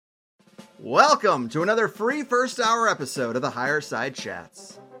Welcome to another free first hour episode of the Higher Side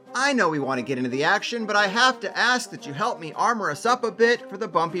Chats. I know we want to get into the action, but I have to ask that you help me armor us up a bit for the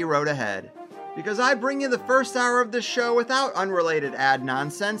bumpy road ahead. Because I bring you the first hour of this show without unrelated ad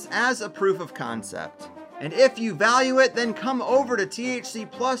nonsense as a proof of concept. And if you value it, then come over to THC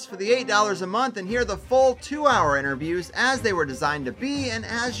Plus for the $8 a month and hear the full 2-hour interviews as they were designed to be and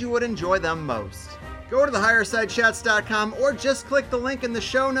as you would enjoy them most. Go to thehighersidechats.com or just click the link in the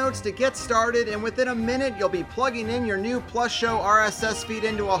show notes to get started, and within a minute you'll be plugging in your new Plus Show RSS feed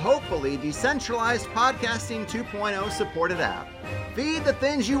into a hopefully decentralized podcasting 2.0 supported app. Feed the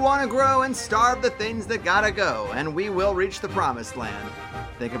things you want to grow and starve the things that gotta go, and we will reach the promised land.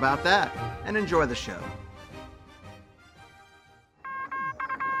 Think about that and enjoy the show.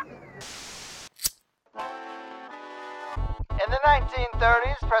 In the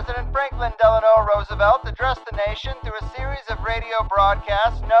 1930s, President Franklin Delano Roosevelt addressed the nation through a series of radio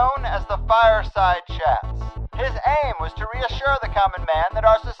broadcasts known as the Fireside Chats. His aim was to reassure the common man that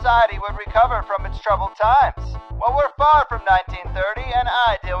our society would recover from its troubled times. Well, we're far from 1930, and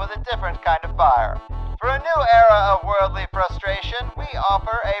I deal with a different kind of fire. For a new era of worldly frustration, we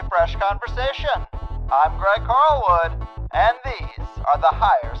offer a fresh conversation. I'm Greg Carlwood, and these are the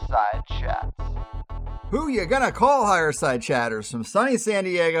Higher Side Chats. Who you gonna call, Higher Side Chatters? From sunny San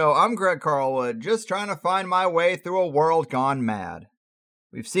Diego, I'm Greg Carlwood, just trying to find my way through a world gone mad.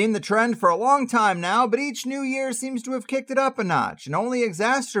 We've seen the trend for a long time now, but each new year seems to have kicked it up a notch and only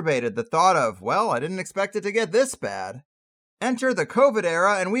exacerbated the thought of, well, I didn't expect it to get this bad. Enter the COVID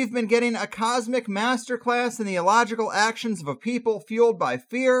era, and we've been getting a cosmic masterclass in the illogical actions of a people fueled by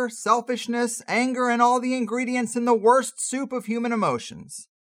fear, selfishness, anger, and all the ingredients in the worst soup of human emotions.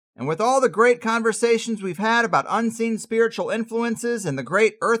 And with all the great conversations we've had about unseen spiritual influences and the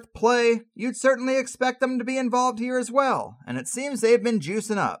great earth play, you'd certainly expect them to be involved here as well, and it seems they've been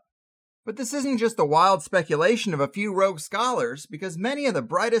juicing up. But this isn't just the wild speculation of a few rogue scholars, because many of the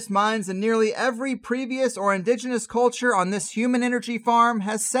brightest minds in nearly every previous or indigenous culture on this human energy farm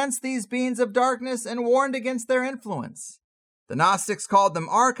has sensed these beings of darkness and warned against their influence. The Gnostics called them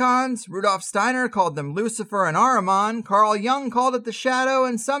archons, Rudolf Steiner called them Lucifer and Ahriman, Carl Jung called it the shadow,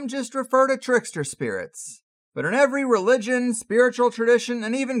 and some just refer to trickster spirits. But in every religion, spiritual tradition,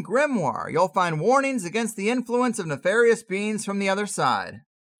 and even grimoire, you'll find warnings against the influence of nefarious beings from the other side.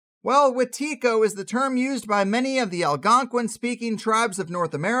 Well, Wetiko is the term used by many of the Algonquin-speaking tribes of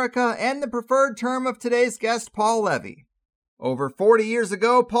North America and the preferred term of today's guest, Paul Levy. Over 40 years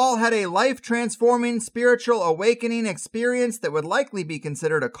ago, Paul had a life-transforming spiritual awakening experience that would likely be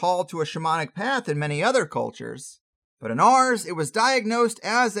considered a call to a shamanic path in many other cultures. But in ours, it was diagnosed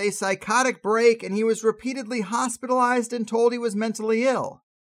as a psychotic break, and he was repeatedly hospitalized and told he was mentally ill.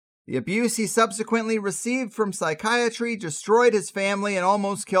 The abuse he subsequently received from psychiatry destroyed his family and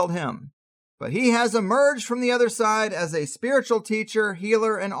almost killed him. But he has emerged from the other side as a spiritual teacher,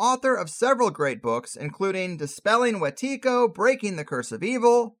 healer, and author of several great books, including Dispelling Wetiko, Breaking the Curse of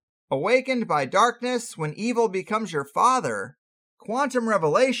Evil, Awakened by Darkness, When Evil Becomes Your Father, Quantum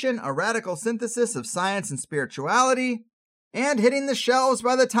Revelation, A Radical Synthesis of Science and Spirituality, and hitting the shelves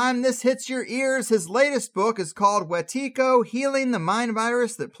by the time this hits your ears, his latest book is called Wetiko, Healing the Mind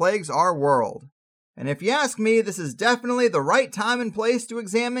Virus That Plagues Our World. And if you ask me, this is definitely the right time and place to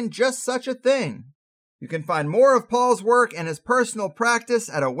examine just such a thing. You can find more of Paul's work and his personal practice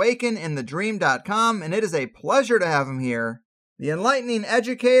at awakeninthedream.com, and it is a pleasure to have him here. The enlightening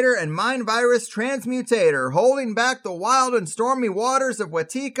educator and mind virus transmutator, holding back the wild and stormy waters of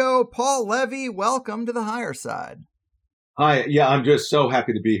Wetiko, Paul Levy, welcome to the Higher Side. Hi, yeah, I'm just so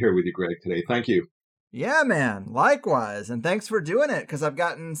happy to be here with you, Greg, today. Thank you. Yeah, man, likewise, and thanks for doing it, because I've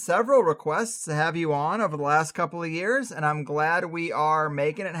gotten several requests to have you on over the last couple of years, and I'm glad we are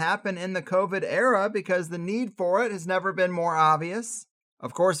making it happen in the COVID era, because the need for it has never been more obvious.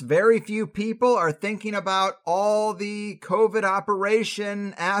 Of course, very few people are thinking about all the COVID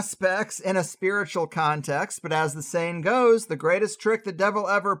operation aspects in a spiritual context, but as the saying goes, the greatest trick the devil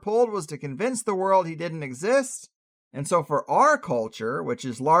ever pulled was to convince the world he didn't exist. And so for our culture, which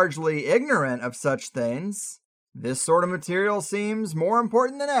is largely ignorant of such things, this sort of material seems more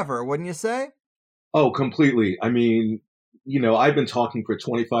important than ever, wouldn't you say? Oh, completely. I mean, I've been talking for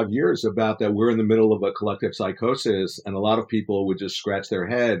 25 years about that we're in the middle of a collective psychosis, and a lot of people would just scratch their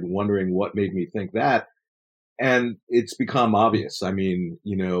head wondering what made me think that. And it's become obvious. I mean,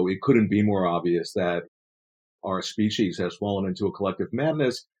 it couldn't be more obvious that our species has fallen into a collective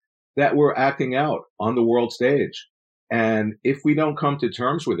madness that we're acting out on the world stage. And if we don't come to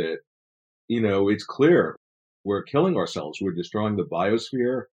terms with it, it's clear we're killing ourselves. We're destroying the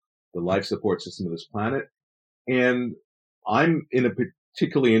biosphere, the life support system of this planet. And I'm in a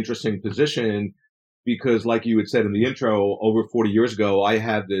particularly interesting position because, like you had said in the intro, over 40 years ago, I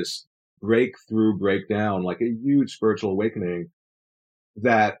had this breakdown, like a huge spiritual awakening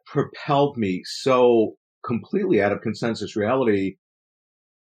that propelled me so completely out of consensus reality.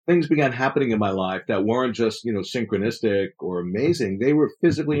 Things began happening in my life that weren't just, synchronistic or amazing. They were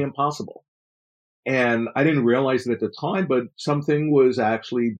physically impossible. And I didn't realize it at the time, but something was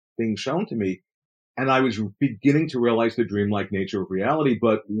actually being shown to me. And I was beginning to realize the dreamlike nature of reality.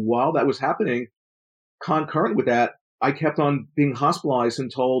 But while that was happening, concurrent with that, I kept on being hospitalized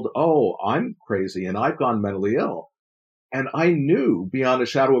and told, oh, I'm crazy and I've gone mentally ill. And I knew beyond a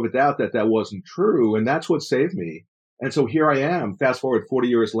shadow of a doubt that that wasn't true. And that's what saved me. And so here I am, fast forward 40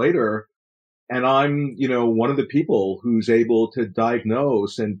 years later, and I'm, one of the people who's able to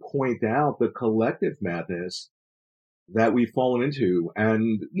diagnose and point out the collective madness that we've fallen into.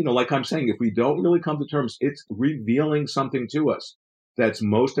 And, like I'm saying, if we don't really come to terms, it's revealing something to us that's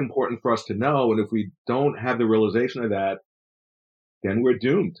most important for us to know. And if we don't have the realization of that, then we're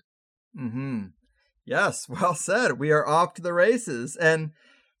doomed. Mm-hmm. Yes, well said. We are off to the races. And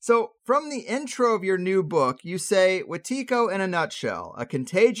so from the intro of your new book, you say, Wetiko in a nutshell, a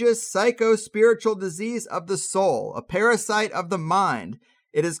contagious psycho-spiritual disease of the soul, a parasite of the mind.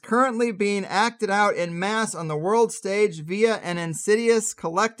 It is currently being acted out in mass on the world stage via an insidious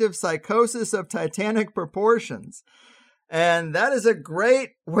collective psychosis of titanic proportions. And that is a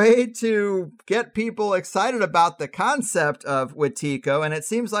great way to get people excited about the concept of Wetiko. And it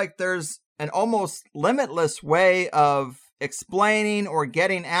seems like there's an almost limitless way of explaining or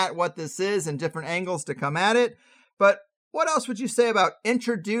getting at what this is and different angles to come at it. But what else would you say about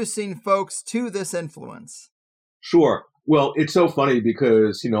introducing folks to this influence? Sure. Well, it's so funny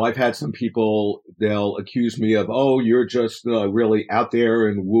because, I've had some people, they'll accuse me of, oh, you're just really out there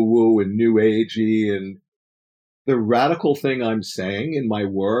and woo-woo and new agey. And the radical thing I'm saying in my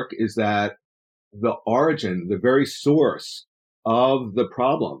work is that the origin, the very source of the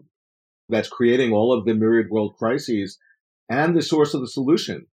problem that's creating all of the myriad world crises and the source of the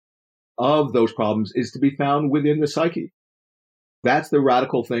solution of those problems is to be found within the psyche. That's the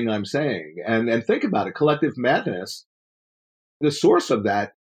radical thing I'm saying. And think about it, collective madness, the source of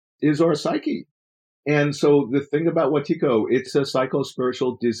that is our psyche. And so the thing about Wetiko, it's a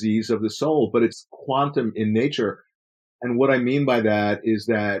psycho-spiritual disease of the soul, but it's quantum in nature. And what I mean by that is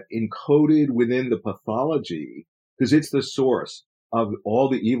that encoded within the pathology, because it's the source of all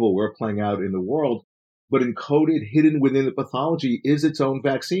the evil we're playing out in the world, but encoded, hidden within the pathology is its own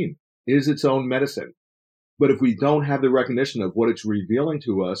vaccine, is its own medicine. But if we don't have the recognition of what it's revealing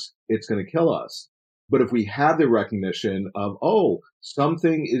to us, it's going to kill us. But if we have the recognition of, oh,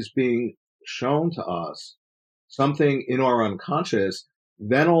 something is being shown to us, something in our unconscious,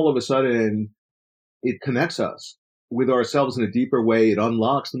 then all of a sudden it connects us with ourselves in a deeper way. It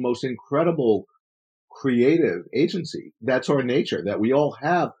unlocks the most incredible creative agency. That's our nature that we all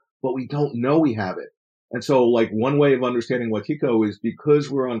have, but we don't know we have it. And so like one way of understanding Wetiko is because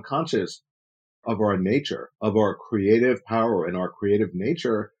we're unconscious of our nature, of our creative power and our creative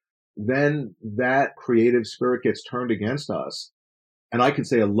nature, then that creative spirit gets turned against us. And I can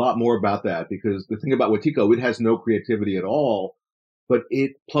say a lot more about that because the thing about Wetiko, it has no creativity at all, but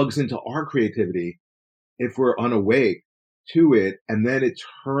it plugs into our creativity if we're unawake to it. And then it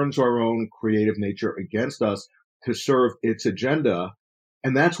turns our own creative nature against us to serve its agenda.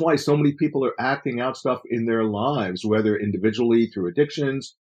 And that's why so many people are acting out stuff in their lives, whether individually through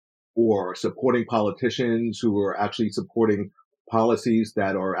addictions or supporting politicians who are actually supporting policies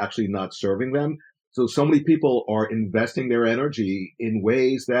that are actually not serving them. So many people are investing their energy in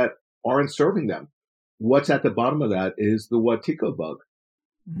ways that aren't serving them. What's at the bottom of that is the Wetiko bug.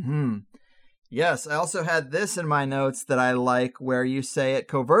 Mm-hmm. Yes, I also had this in my notes that I like, where you say it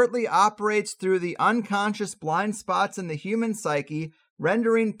covertly operates through the unconscious blind spots in the human psyche,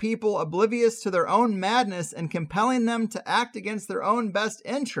 rendering people oblivious to their own madness and compelling them to act against their own best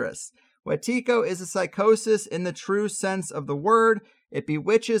interests. Wetiko is a psychosis in the true sense of the word. It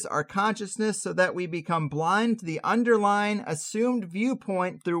bewitches our consciousness so that we become blind to the underlying assumed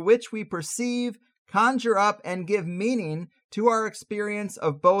viewpoint through which we perceive, conjure up, and give meaning to our experience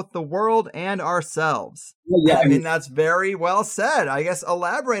of both the world and ourselves. Well, yeah, I mean, that's very well said. I guess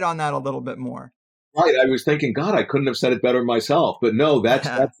elaborate on that a little bit more. Right. I was thinking, God, I couldn't have said it better myself. But no, that's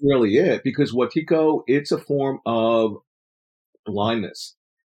really it. Because Wetiko, it's a form of blindness.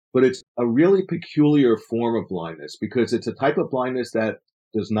 But it's a really peculiar form of blindness because it's a type of blindness that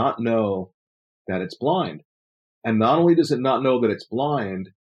does not know that it's blind. And not only does it not know that it's blind,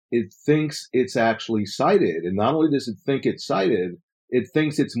 it thinks it's actually sighted. And not only does it think it's sighted, it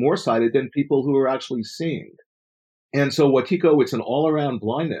thinks it's more sighted than people who are actually seeing. And so Wetiko, it's an all-around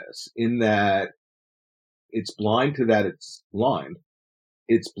blindness in that it's blind to that it's blind.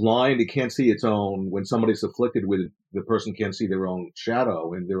 It's blind. It can't see its own. When somebody's afflicted with it, the person can't see their own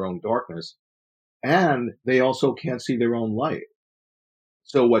shadow and their own darkness. And they also can't see their own light.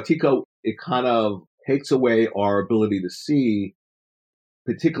 So Wetiko, it kind of takes away our ability to see,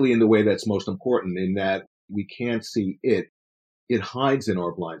 particularly in the way that's most important, in that we can't see it. It hides in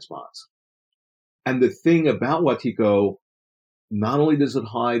our blind spots. And the thing about Wetiko, not only does it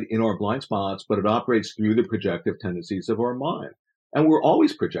hide in our blind spots, but it operates through the projective tendencies of our mind. And we're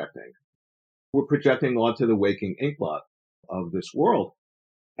always projecting. We're projecting onto the waking inkblot of this world.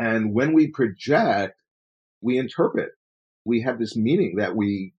 And when we project, we interpret. We have this meaning that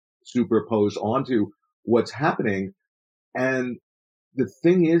we superimpose onto what's happening. And the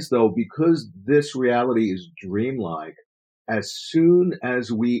thing is, though, because this reality is dreamlike, as soon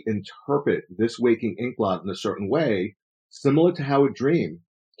as we interpret this waking inkblot in a certain way, similar to how a dream,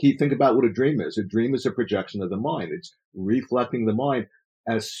 think about what a dream is. A dream is a projection of the mind. It's reflecting the mind.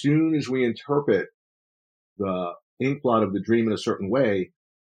 As soon as we interpret the inkblot of the dream in a certain way,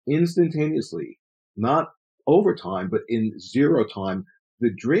 instantaneously, not over time, but in zero time,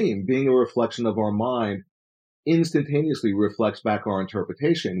 the dream, being a reflection of our mind, instantaneously reflects back our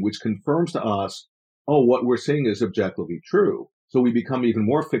interpretation, which confirms to us, oh, what we're seeing is objectively true. So we become even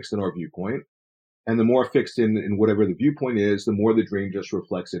more fixed in our viewpoint. And the more fixed in whatever the viewpoint is, the more the dream just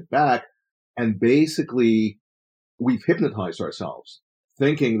reflects it back. And basically, we've hypnotized ourselves,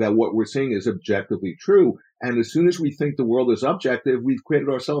 thinking that what we're seeing is objectively true. And as soon as we think the world is objective, we've created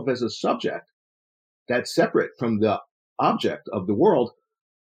ourselves as a subject that's separate from the object of the world.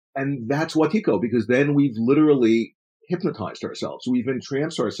 And that's Wetiko, because then we've literally hypnotized ourselves. We've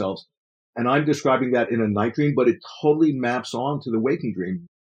entranced ourselves. And I'm describing that in a night dream, but it totally maps on to the waking dream.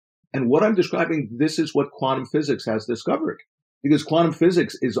 And what I'm describing, this is what quantum physics has discovered, because quantum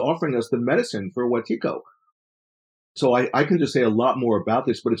physics is offering us the medicine for Wetiko. So I can just say a lot more about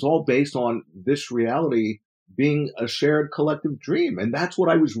this, but it's all based on this reality being a shared collective dream. And that's what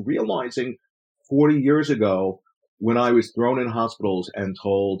I was realizing 40 years ago when I was thrown in hospitals and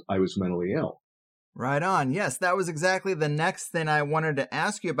told I was mentally ill. Right on. Yes, that was exactly the next thing I wanted to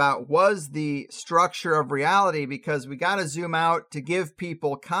ask you about, was the structure of reality, because we got to zoom out to give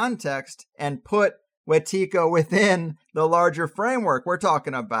people context and put Wetiko within the larger framework. We're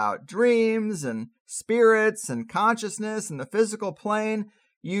talking about dreams and spirits and consciousness and the physical plane.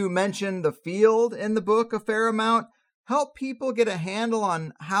 You mentioned the field in the book a fair amount. Help people get a handle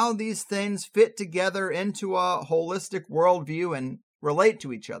on how these things fit together into a holistic worldview and relate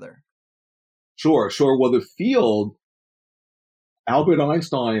to each other. Sure. Well, the field, Albert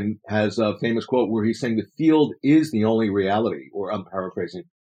Einstein has a famous quote where he's saying the field is the only reality, or I'm paraphrasing,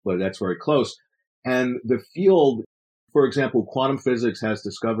 but that's very close. And the field, for example, quantum physics has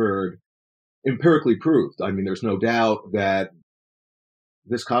discovered, empirically proved, I mean, there's no doubt that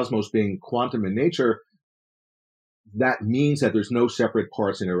this cosmos being quantum in nature, that means that there's no separate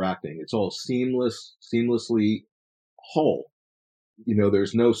parts interacting. It's all seamlessly whole.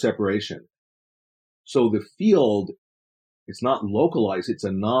 There's no separation. So the field, it's not localized, it's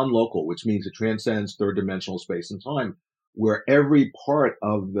a non-local, which means it transcends third-dimensional space and time, where every part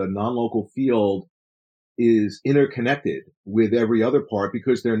of the non-local field is interconnected with every other part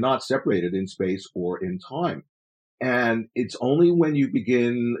because they're not separated in space or in time. And it's only when you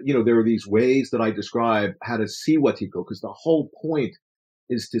begin, there are these ways that I describe how to see Wetiko, because the whole point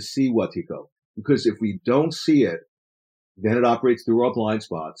is to see Wetiko. Because if we don't see it, then it operates through our blind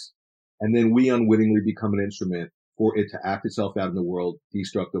spots. And then we unwittingly become an instrument for it to act itself out in the world,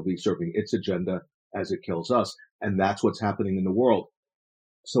 destructively serving its agenda as it kills us. And that's what's happening in the world.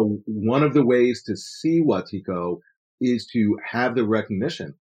 So one of the ways to see Wetiko is to have the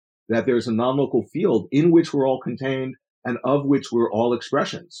recognition that there's a non-local field in which we're all contained and of which we're all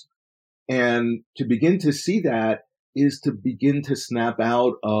expressions. And to begin to see that is to begin to snap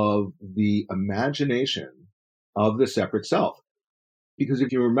out of the imagination of the separate self. Because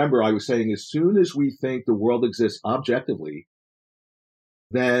if you remember, I was saying, as soon as we think the world exists objectively,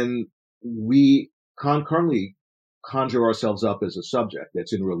 then we concurrently conjure ourselves up as a subject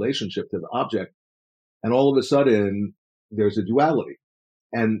that's in relationship to the object. And all of a sudden, there's a duality.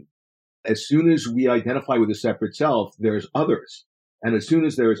 And as soon as we identify with a separate self, there's others. And as soon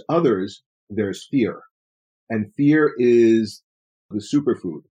as there's others, there's fear. And fear is the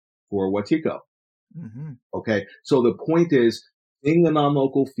superfood for Wetiko. Mm-hmm. Okay. So the point is, in the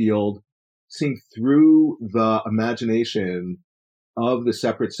non-local field, seeing through the imagination of the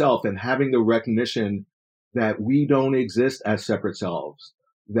separate self and having the recognition that we don't exist as separate selves.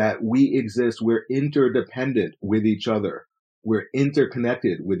 that we exist, we're interdependent with each other. We're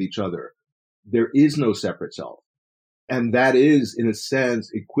interconnected with each other. There is no separate self. And that is, in a sense,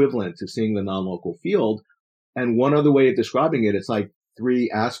 equivalent to seeing the non-local field. And one other way of describing it, it's like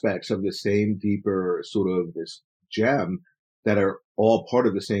three aspects of the same deeper sort of this gem that are all part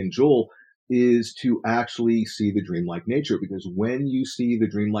of the same jewel, is to actually see the dreamlike nature. Because when you see the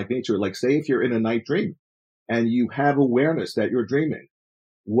dreamlike nature, like say if you're in a night dream and you have awareness that you're dreaming,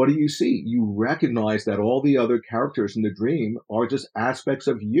 what do you see? You recognize that all the other characters in the dream are just aspects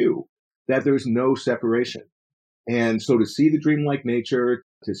of you, that there's no separation. And so to see the dreamlike nature,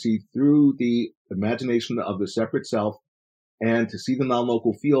 to see through the imagination of the separate self, and to see the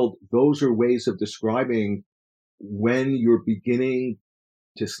non-local field, those are ways of describing when you're beginning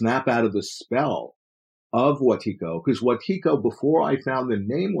to snap out of the spell of Wetiko. Because Wetiko, before I found the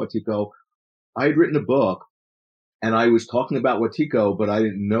name Wetiko, I had written a book and I was talking about Wetiko, but I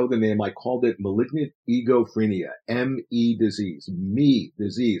didn't know the name. I called it Malignant Egophrenia, M-E disease, me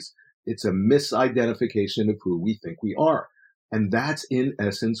disease. It's a misidentification of who we think we are. And that's in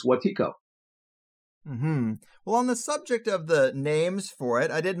essence Wetiko. Well, on the subject of the names for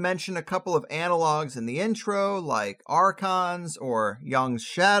it, I did mention a couple of analogs in the intro, like Archons or Young's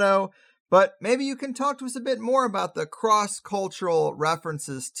Shadow, but maybe you can talk to us a bit more about the cross-cultural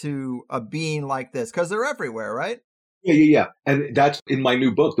references to a being like this, because they're everywhere, right? Yeah. And that's in my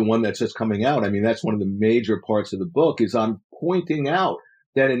new book, the one that's just coming out. I mean, that's one of the major parts of the book, is I'm pointing out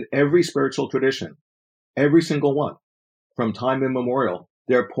that in every spiritual tradition, every single one, from time immemorial,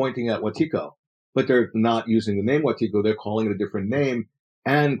 they're pointing at Wetiko. But they're not using the name Wetiko. They're calling it a different name.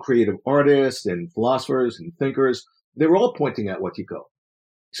 And creative artists and philosophers and thinkers, they're all pointing at Wetiko.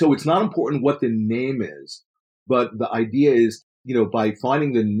 So it's not important what the name is, but the idea is, by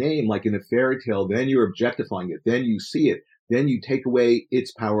finding the name, like in a fairy tale, then you're objectifying it. Then you see it. Then you take away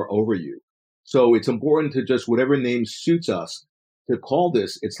its power over you. So it's important to just, whatever name suits us, to call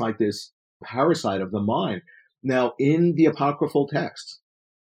this, it's like this parasite of the mind. Now, in the apocryphal texts,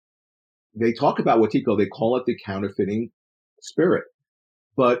 they talk about Wetiko, they call it the counterfeiting spirit,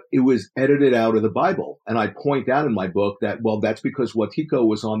 but it was edited out of the Bible. And I point out in my book that, well, that's because Wetiko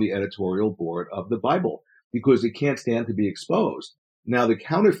was on the editorial board of the Bible, because it can't stand to be exposed. Now, the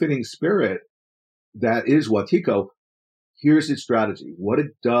counterfeiting spirit that is Wetiko, here's its strategy. What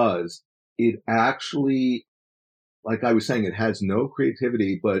it does, it actually, like I was saying, it has no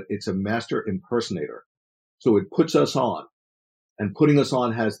creativity, but it's a master impersonator. So it puts us on. And putting us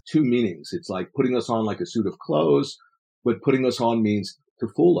on has two meanings. It's like putting us on like a suit of clothes, but putting us on means to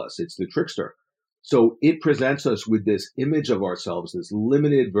fool us. It's the trickster. So it presents us with this image of ourselves, this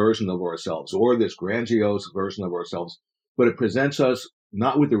limited version of ourselves, or this grandiose version of ourselves. But it presents us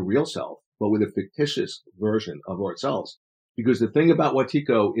not with the real self, but with a fictitious version of ourselves. Because the thing about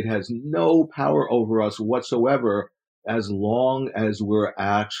Wetiko, it has no power over us whatsoever as long as we're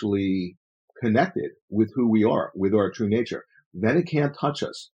actually connected with who we are, with our true nature. Then it can't touch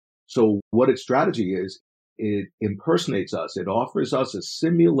us. So what its strategy is, it impersonates us. It offers us a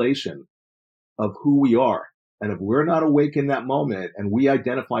simulation of who we are. And if we're not awake in that moment and we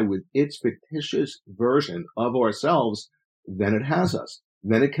identify with its fictitious version of ourselves, then it has us.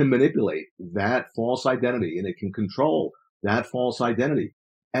 Then it can manipulate that false identity and it can control that false identity.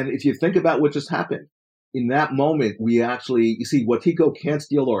 And if you think about what just happened, in that moment, we actually, you see, Wetiko can't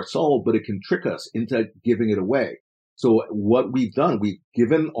steal our soul, but it can trick us into giving it away. So what we've done, we've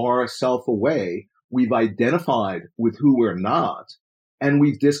given ourself away, we've identified with who we're not, and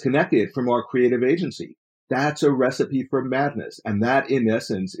we've disconnected from our creative agency. That's a recipe for madness. And that, in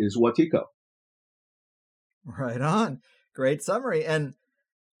essence, is Wetiko. Right on. Great summary. And,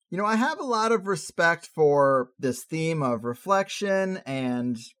 I have a lot of respect for this theme of reflection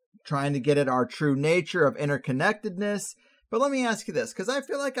and trying to get at our true nature of interconnectedness. But let me ask you this, because I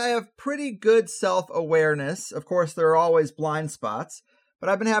feel like I have pretty good self-awareness. Of course, there are always blind spots, but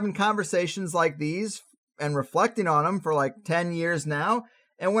I've been having conversations like these and reflecting on them for like 10 years now.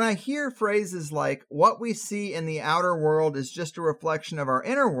 And when I hear phrases like, what we see in the outer world is just a reflection of our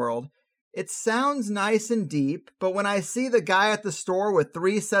inner world, it sounds nice and deep, but when I see the guy at the store with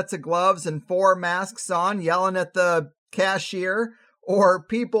 3 sets of gloves and 4 masks on yelling at the cashier, or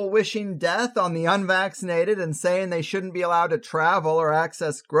people wishing death on the unvaccinated and saying they shouldn't be allowed to travel or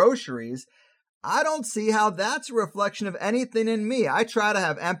access groceries, I don't see how that's a reflection of anything in me. I try to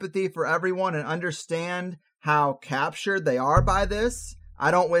have empathy for everyone and understand how captured they are by this.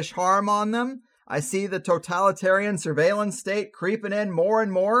 I don't wish harm on them. I see the totalitarian surveillance state creeping in more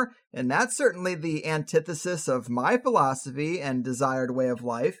and more, and that's certainly the antithesis of my philosophy and desired way of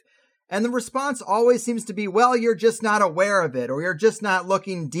life. And the response always seems to be, well, you're just not aware of it, or you're just not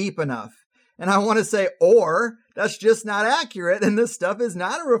looking deep enough. And I want to say, or that's just not accurate, and this stuff is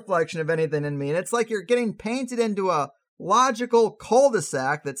not a reflection of anything in me. And it's like you're getting painted into a logical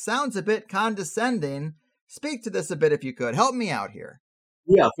cul-de-sac that sounds a bit condescending. Speak to this a bit if you could. Help me out here.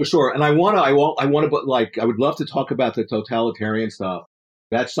 Yeah, for sure. And I would love to talk about the totalitarian stuff.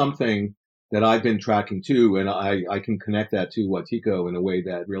 That's something that I've been tracking too, and I can connect that to Wetiko in a way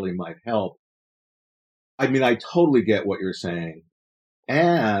that really might help. I mean, I totally get what you're saying.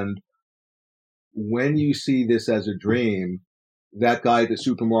 And when you see this as a dream, that guy at the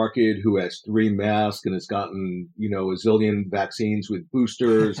supermarket who has 3 masks and has gotten, a zillion vaccines with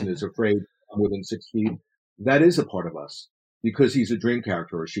boosters and is afraid within 6 feet, that is a part of us because he's a dream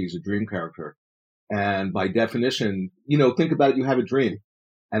character or she's a dream character. And by definition, think about it, you have a dream.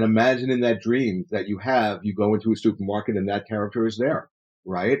 And imagine in that dream that you have, you go into a supermarket and that character is there,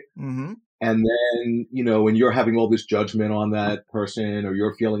 right? Mm-hmm. And then, when you're having all this judgment on that person or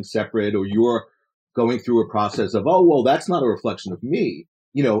you're feeling separate or you're going through a process of, oh, well, that's not a reflection of me,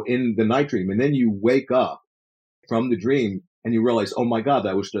 in the night dream. And then you wake up from the dream and you realize, oh my God,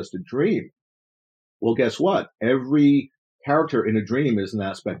 that was just a dream. Well, guess what? Every character in a dream is an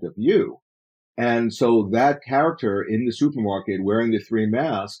aspect of you. And so that character in the supermarket wearing the 3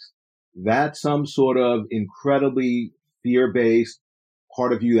 masks, that's some sort of incredibly fear-based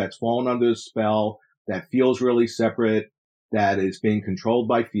part of you that's fallen under a spell, that feels really separate, that is being controlled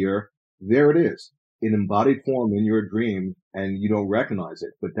by fear. There it is in embodied form in your dream, and you don't recognize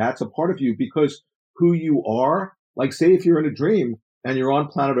it. But that's a part of you because who you are, like say if you're in a dream and you're on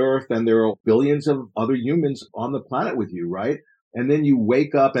planet Earth and there are billions of other humans on the planet with you, right? And then you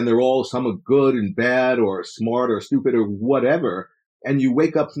wake up and they're all some are good and bad or smart or stupid or whatever. And you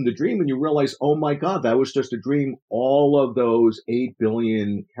wake up from the dream and you realize, oh my God, that was just a dream. All of those 8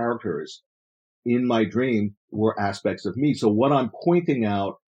 billion characters in my dream were aspects of me. So what I'm pointing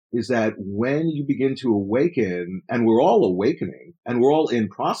out is that when you begin to awaken, and we're all awakening and we're all in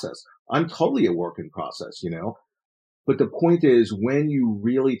process. I'm totally a work in process, But the point is when you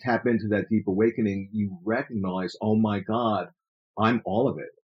really tap into that deep awakening, you recognize, oh my God, I'm all of it.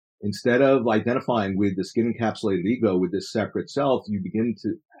 Instead of identifying with the skin encapsulated ego, with this separate self, you begin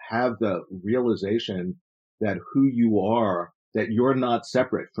to have the realization that who you are, that you're not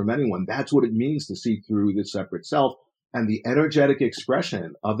separate from anyone. That's what it means to see through the separate self. And the energetic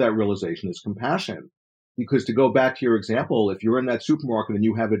expression of that realization is compassion. Because to go back to your example, if you're in that supermarket and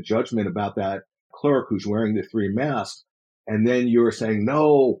you have a judgment about that clerk who's wearing the 3 masks, and then you're saying,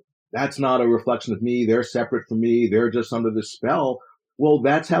 no, that's not a reflection of me. They're separate from me. They're just under the spell. Well,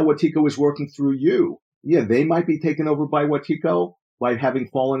 that's how Wetiko is working through you. Yeah, they might be taken over by Wetiko, by having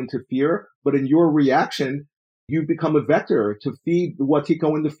fallen into fear. But in your reaction, you've become a vector to feed the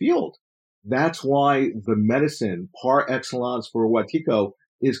Wetiko in the field. That's why the medicine par excellence for Wetiko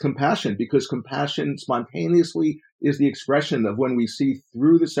is compassion, because compassion spontaneously is the expression of when we see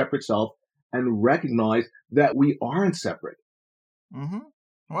through the separate self and recognize that we aren't separate. Mm-hmm.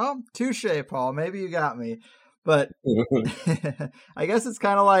 Well, touche, Paul. Maybe you got me. But I guess it's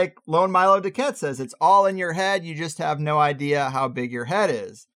kind of like Lone Milo DeQuette says, it's all in your head. You just have no idea how big your head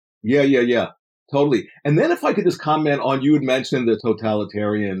is. Yeah. Totally. And then if I could just comment on, you had mentioned the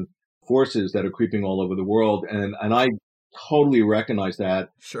totalitarian forces that are creeping all over the world. And I totally recognize that.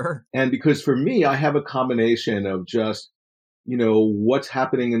 Sure. And because for me, I have a combination of just, what's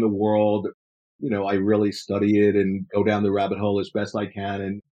happening in the world. I really study it and go down the rabbit hole as best I can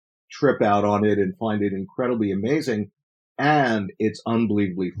and trip out on it and find it incredibly amazing. And it's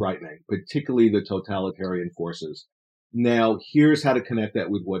unbelievably frightening, particularly the totalitarian forces. Now, here's how to connect that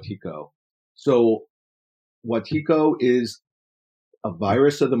with Wetiko. So Wetiko is a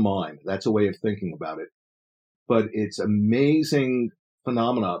virus of the mind. That's a way of thinking about it. But it's amazing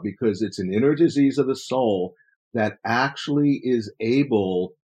phenomena because it's an inner disease of the soul that actually is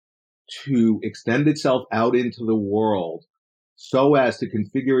able to extend itself out into the world so as to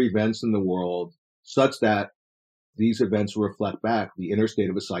configure events in the world such that these events reflect back the inner state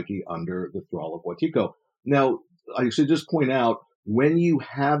of a psyche under the thrall of Wetiko. Now, I should just point out, when you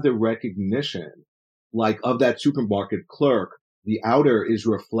have the recognition, like of that supermarket clerk, the outer is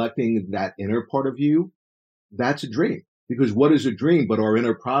reflecting that inner part of you, that's a dream. Because what is a dream but our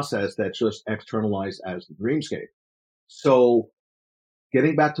inner process that's just externalized as the dreamscape? So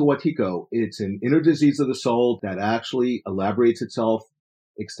getting back to Wetiko, it's an inner disease of the soul that actually elaborates itself,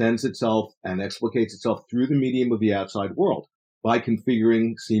 extends itself, and explicates itself through the medium of the outside world by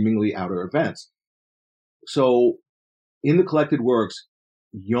configuring seemingly outer events. So in the collected works,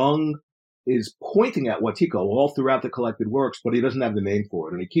 Jung is pointing at Wetiko all throughout the collected works, but he doesn't have the name for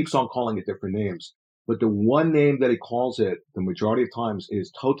it. And he keeps on calling it different names. But the one name that he calls it the majority of times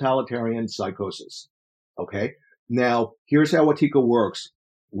is totalitarian psychosis. Okay? Now, here's how Wetiko works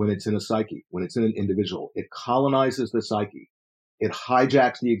when it's in a psyche, when it's in an individual. It colonizes the psyche. It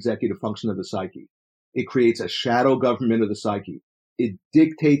hijacks the executive function of the psyche. It creates a shadow government of the psyche. It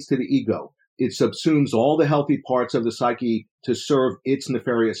dictates to the ego. It subsumes all the healthy parts of the psyche to serve its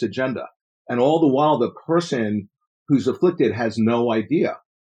nefarious agenda. And all the while, the person who's afflicted has no idea,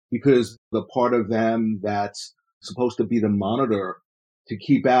 because the part of them that's supposed to be the monitor to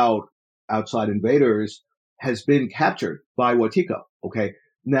keep out outside invaders has been captured by Wetiko. Okay.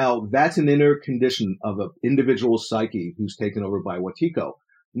 Now, that's an inner condition of an individual psyche who's taken over by Wetiko.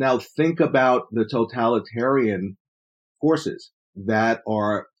 Now, think about the totalitarian forces that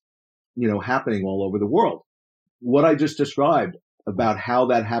are, happening all over the world. What I just described about how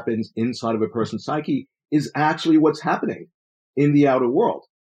that happens inside of a person's psyche is actually what's happening in the outer world.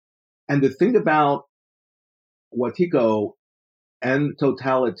 And the thing about Wetiko and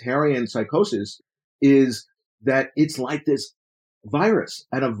totalitarian psychosis is that it's like this virus,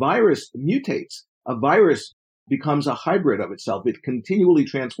 and a virus mutates. A virus becomes a hybrid of itself. It continually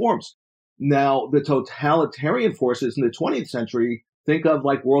transforms. Now, the totalitarian forces in the 20th century, think of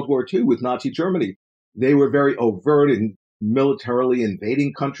like World War II with Nazi Germany. They were very overt in militarily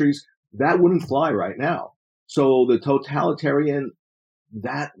invading countries. That wouldn't fly right now. So the totalitarian,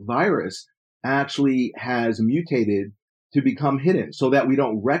 that virus actually has mutated to become hidden so that we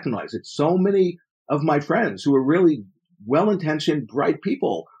don't recognize it. So many of my friends who are really well-intentioned, bright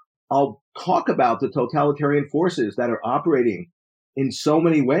people, I'll talk about the totalitarian forces that are operating in so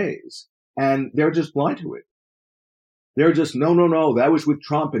many ways, and they're just blind to it. They're just, no, that was with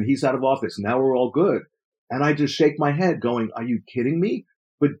Trump and he's out of office. Now we're all good. And I just shake my head going, are you kidding me?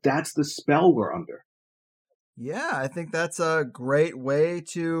 But that's the spell we're under. Yeah, I think that's a great way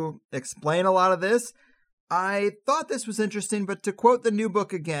to explain a lot of this. I thought this was interesting, but to quote the new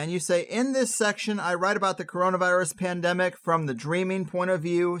book again, you say, in this section, I write about the coronavirus pandemic from the dreaming point of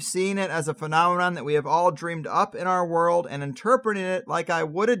view, seeing it as a phenomenon that we have all dreamed up in our world and interpreting it like I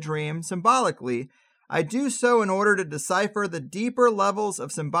would a dream symbolically. I do so in order to decipher the deeper levels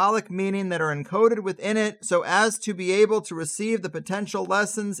of symbolic meaning that are encoded within it so as to be able to receive the potential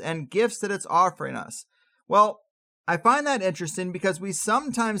lessons and gifts that it's offering us. Well, I find that interesting because we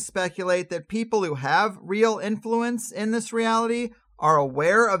sometimes speculate that people who have real influence in this reality are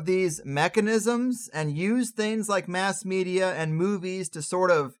aware of these mechanisms and use things like mass media and movies to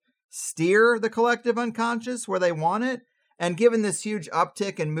sort of steer the collective unconscious where they want it. And given this huge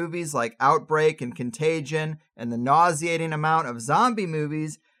uptick in movies like Outbreak and Contagion and the nauseating amount of zombie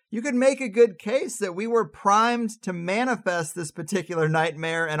movies, you could make a good case that we were primed to manifest this particular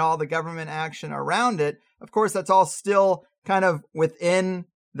nightmare and all the government action around it. Of course, that's all still kind of within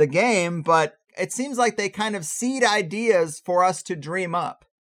the game, but it seems like they kind of seed ideas for us to dream up.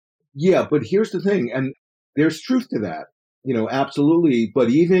 Yeah, but here's the thing, and there's truth to that, absolutely. But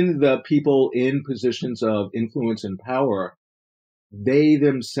even the people in positions of influence and power, they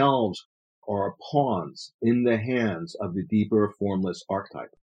themselves are pawns in the hands of the deeper formless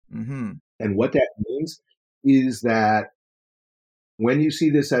archetype. Mm-hmm. And what that means is that when you see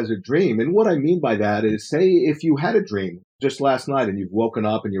this as a dream, and what I mean by that is, say if you had a dream just last night and you've woken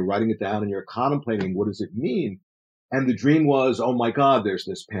up and you're writing it down and you're contemplating what does it mean, and the dream was, oh my God, there's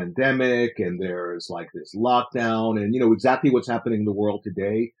this pandemic and there's like this lockdown and exactly what's happening in the world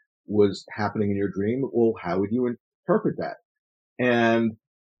today was happening in your dream. Well, how would you interpret that? And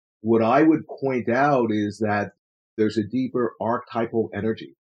what I would point out is that there's a deeper archetypal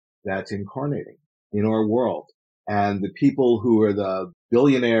energy that's incarnating in our world. And the people who are the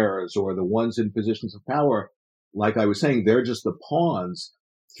billionaires or the ones in positions of power, like I was saying, they're just the pawns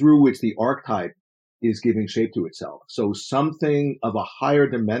through which the archetype is giving shape to itself. So something of a higher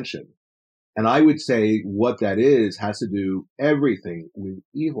dimension. And I would say what that is has to do everything with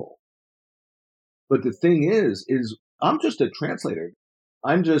evil. But the thing is I'm just a translator.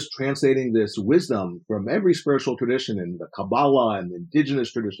 I'm just translating this wisdom from every spiritual tradition in the Kabbalah and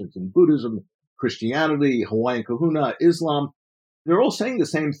indigenous traditions in Buddhism, Christianity, Hawaiian Kahuna, Islam. They're all saying the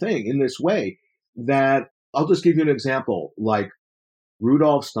same thing in this way that I'll just give you an example, like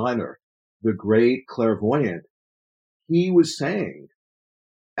Rudolf Steiner, the great clairvoyant. He was saying,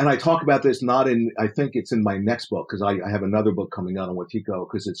 and I talk about this I think it's in my next book because I have another book coming out on Wetiko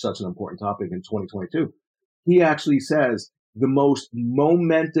because it's such an important topic in 2022. He actually says the most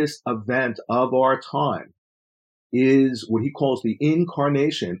momentous event of our time is what he calls the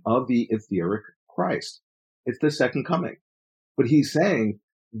incarnation of the etheric Christ. It's the second coming. But he's saying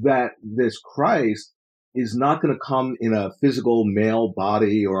that this Christ is not going to come in a physical male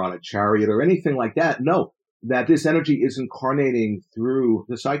body or on a chariot or anything like that. No, that this energy is incarnating through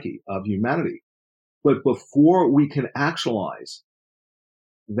the psyche of humanity. But before we can actualize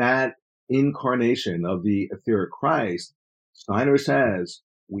that incarnation of the etheric Christ, Steiner says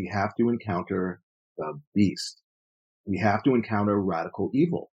we have to encounter the beast. We have to encounter radical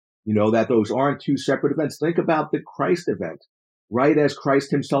evil. That those aren't two separate events. Think about the Christ event, right? As Christ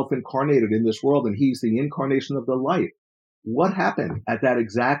himself incarnated in this world, and he's the incarnation of the light. What happened at that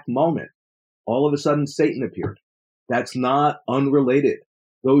exact moment? All of a sudden, Satan appeared. That's not unrelated.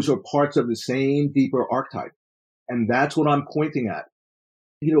 Those are parts of the same deeper archetype. And that's what I'm pointing at.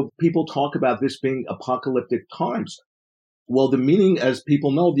 People talk about this being apocalyptic times. Well, the meaning, as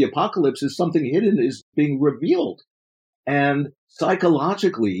people know, the apocalypse is something hidden is being revealed. And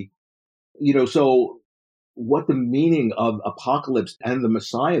psychologically, so what the meaning of apocalypse and the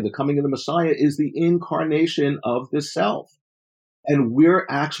Messiah, the coming of the Messiah, is the incarnation of the self. And we're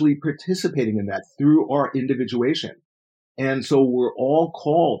actually participating in that through our individuation. And so we're all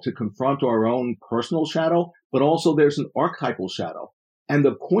called to confront our own personal shadow, but also there's an archetypal shadow. And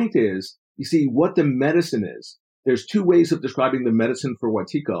the point is, you see, what the medicine is. There's two ways of describing the medicine for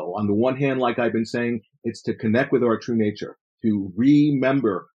Wetiko. On the one hand, like I've been saying, it's to connect with our true nature, to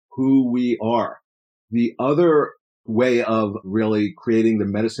remember who we are. The other way of really creating the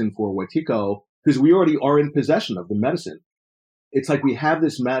medicine for Wetiko, because we already are in possession of the medicine. It's like we have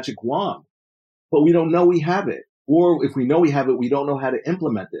this magic wand, but we don't know we have it. Or if we know we have it, we don't know how to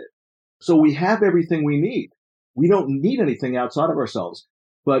implement it. So we have everything we need. We don't need anything outside of ourselves.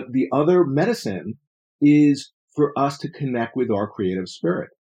 But the other medicine is for us to connect with our creative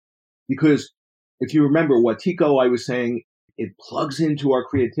spirit. Because if you remember Wetiko, I was saying it plugs into our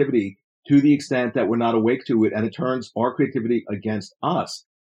creativity to the extent that we're not awake to it, and it turns our creativity against us.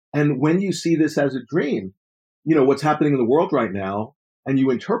 And when you see this as a dream, what's happening in the world right now, and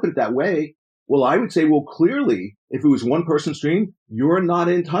you interpret it that way, well, I would say, well, clearly, if it was one person's dream, you're not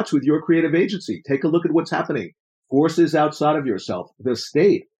in touch with your creative agency. Take a look at what's happening. Forces outside of yourself, the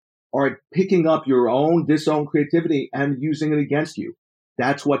state, are picking up your own disowned creativity and using it against you.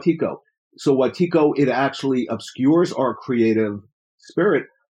 That's Wetiko. So Wetiko, it actually obscures our creative spirit,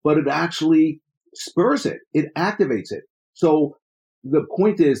 but it actually spurs it. It activates it. So the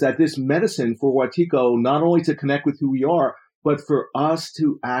point is that this medicine for Wetiko, not only to connect with who we are, but for us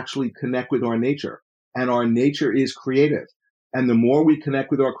to actually connect with our nature. And our nature is creative. And the more we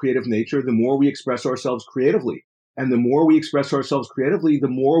connect with our creative nature, the more we express ourselves creatively. And the more we express ourselves creatively, the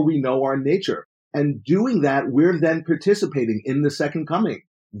more we know our nature. And doing that, we're then participating in the second coming.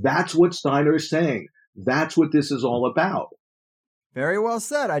 That's what Steiner is saying. That's what this is all about. Very well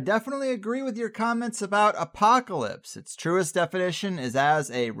said. I definitely agree with your comments about apocalypse. Its truest definition is as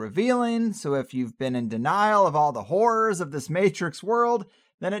a revealing, so if you've been in denial of all the horrors of this Matrix world,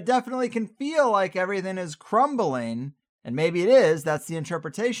 then it definitely can feel like everything is crumbling, and maybe it is, that's the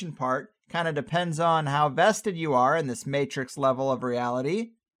interpretation part. Kind of depends on how vested you are in this Matrix level of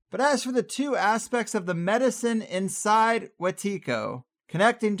reality. But as for the two aspects of the medicine inside Wetiko,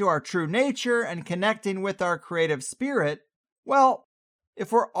 connecting to our true nature and connecting with our creative spirit, well,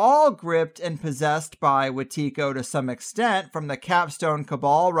 if we're all gripped and possessed by Wetiko to some extent, from the Capstone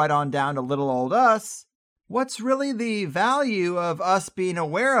Cabal right on down to little old us, what's really the value of us being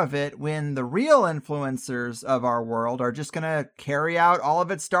aware of it when the real influencers of our world are just going to carry out all of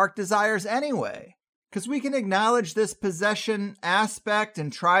its dark desires anyway? Because we can acknowledge this possession aspect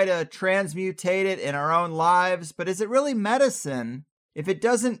and try to transmutate it in our own lives, but is it really medicine if it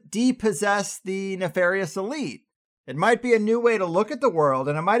doesn't depossess the nefarious elite? It might be a new way to look at the world,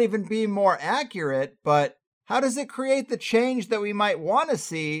 and it might even be more accurate, but how does it create the change that we might want to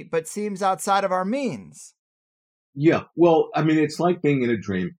see, but seems outside of our means? Yeah, well, I mean, it's like being in a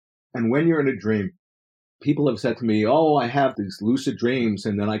dream. And when you're in a dream, people have said to me, oh, I have these lucid dreams,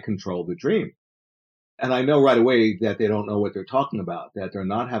 and then I control the dream. And I know right away that they don't know what they're talking about, that they're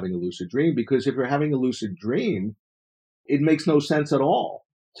not having a lucid dream, because if you're having a lucid dream, it makes no sense at all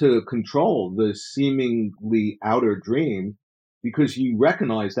to control the seemingly outer dream, because you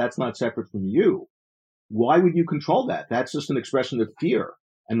recognize that's not separate from you. Why would you control that? That's just an expression of fear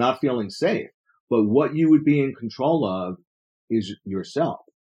and not feeling safe. But what you would be in control of is yourself.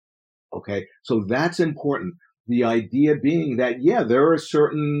 Okay. So that's important. The idea being that, yeah, there are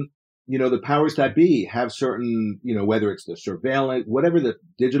certain, the powers that be have certain, whether it's the surveillance, whatever the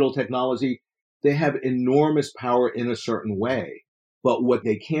digital technology, they have enormous power in a certain way. But what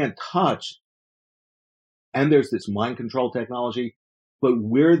they can't touch, and there's this mind control technology, but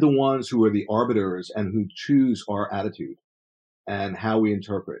we're the ones who are the arbiters and who choose our attitude. and how we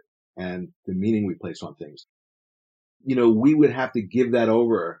interpret and the meaning we place on things. We would have to give that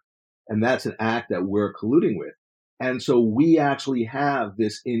over, and that's an act that we're colluding with. And so we actually have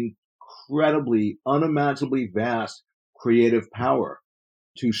this incredibly, unimaginably vast creative power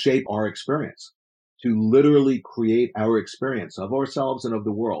to shape our experience, to literally create our experience of ourselves and of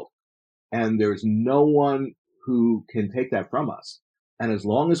the world. And there's no one who can take that from us. And as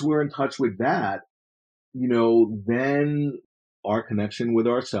long as we're in touch with that, then our connection with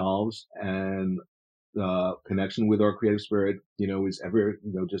ourselves and the connection with our creative spirit, is ever,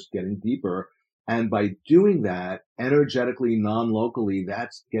 just getting deeper. And by doing that energetically, non-locally,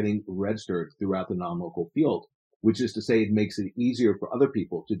 that's getting registered throughout the non-local field, which is to say it makes it easier for other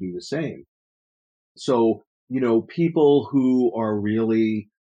people to do the same. So, people who are really,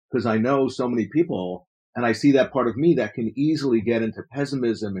 because I know so many people, and I see that part of me that can easily get into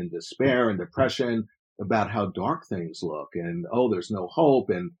pessimism and despair and depression about how dark things look and, there's no hope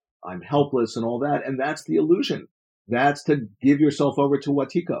and I'm helpless and all that. And that's the illusion. That's to give yourself over to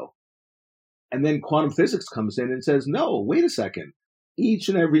Wetiko. And then quantum physics comes in and says, no, wait a second. Each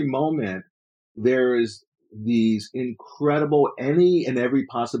and every moment, there is these incredible, any and every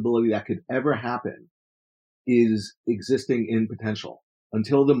possibility that could ever happen is existing in potential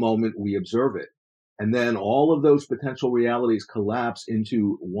until the moment we observe it. And then all of those potential realities collapse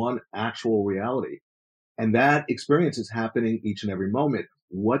into one actual reality. And that experience is happening each and every moment.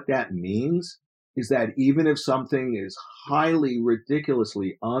 What that means is that even if something is highly,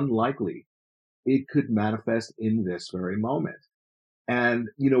 ridiculously unlikely, it could manifest in this very moment. And,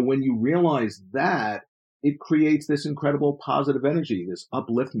 when you realize that, it creates this incredible positive energy, this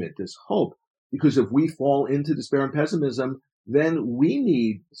upliftment, this hope. Because if we fall into despair and pessimism, then we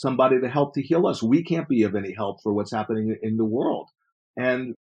need somebody to help to heal us. We can't be of any help for what's happening in the world.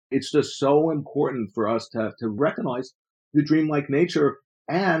 And it's just so important for us to recognize the dreamlike nature,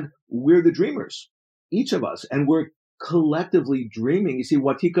 and we're the dreamers, each of us, and we're collectively dreaming. You see,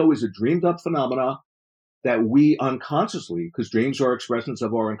 Wetiko is a dreamed up phenomena that we unconsciously, because dreams are expressions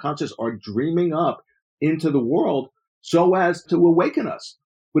of our unconscious, are dreaming up into the world so as to awaken us.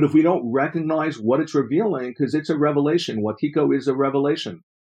 But if we don't recognize what it's revealing, because it's a revelation, Wetiko is a revelation,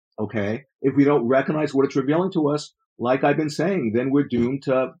 okay? If we don't recognize what it's revealing to us, like I've been saying, then we're doomed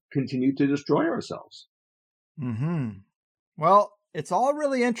to continue to destroy ourselves. Well, it's all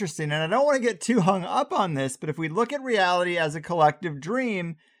really interesting, and I don't want to get too hung up on this, but if we look at reality as a collective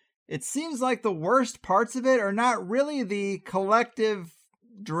dream, it seems like the worst parts of it are not really the collective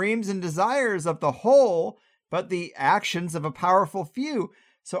dreams and desires of the whole, but the actions of a powerful few.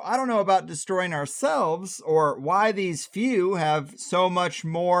 So I don't know about destroying ourselves or why these few have so much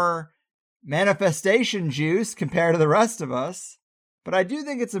more manifestation juice compared to the rest of us. But I do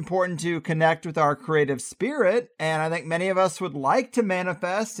think it's important to connect with our creative spirit, and I think many of us would like to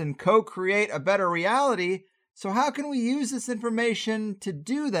manifest and co-create a better reality. So how can we use this information to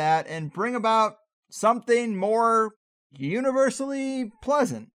do that and bring about something more universally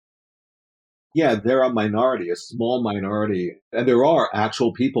pleasant? Yeah, they're a minority, a small minority. And there are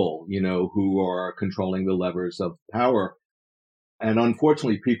actual people, who are controlling the levers of power. And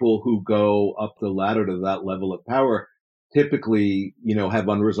unfortunately, people who go up the ladder to that level of power typically, have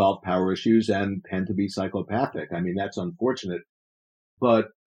unresolved power issues and tend to be psychopathic. I mean, that's unfortunate. But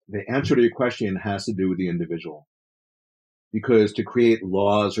the answer to your question has to do with the individual. Because to create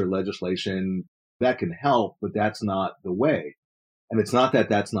laws or legislation, that can help, but that's not the way. And it's not that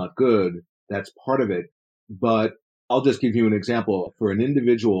that's not good. That's part of it. But I'll just give you an example. For an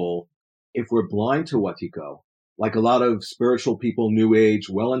individual, if we're blind to Wetiko, like a lot of spiritual people, New Age,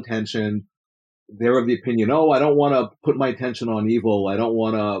 well-intentioned, they're of the opinion, I don't want to put my attention on evil. I don't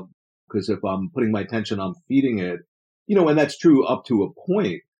want to, because if I'm putting my attention, I'm feeding it. And that's true up to a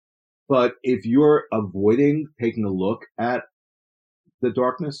point. But if you're avoiding taking a look at the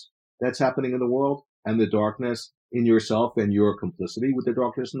darkness that's happening in the world and the darkness in yourself and your complicity with the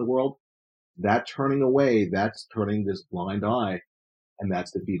darkness in the world, that turning away, that's turning this blind eye, and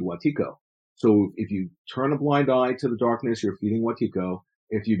that's to feed Wetiko. So if you turn a blind eye to the darkness, you're feeding Wetiko.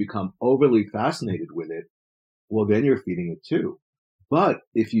 If you become overly fascinated with it, well, then you're feeding it too. But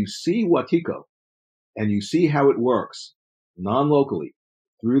if you see Wetiko and you see how it works non-locally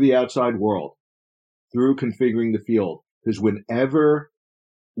through the outside world, through configuring the field, because whenever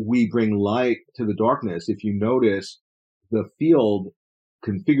we bring light to the darkness, if you notice, the field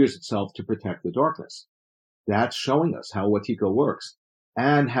configures itself to protect the darkness. That's showing us how Wetiko works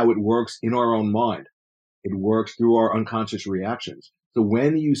and how it works in our own mind. It works through our unconscious reactions. So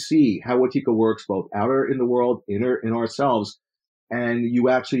when you see how Wetiko works both outer in the world, inner in ourselves, and you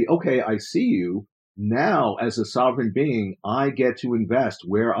actually, okay, I see you, Now, as a sovereign being, I get to invest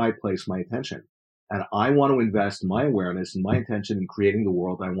where I place my attention. And I want to invest my awareness and my attention in creating the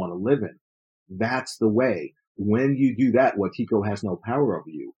world I want to live in. That's the way. When you do that, Wetiko has no power over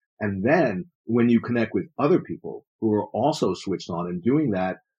you. And then when you connect with other people who are also switched on and doing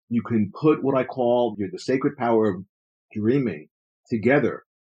that, you can put what I call the sacred power of dreaming together.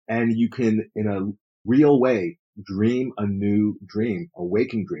 And you can, in a real way, dream a new dream, a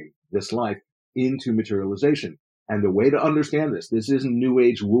waking dream, this life into materialization. And the way to understand this isn't new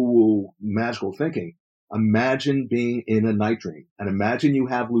age woo-woo magical thinking. Imagine being in a night dream and imagine you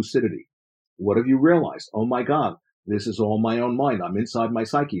have lucidity. What have you realized? Oh my God, this is all my own mind. I'm inside my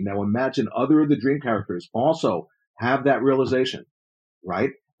psyche. Now imagine other of the dream characters also have that realization,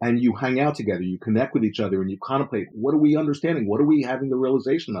 right? And you hang out together, you connect with each other and you contemplate, what are we understanding? What are we having the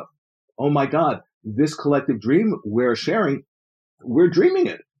realization of? Oh my God, this collective dream we're sharing, we're dreaming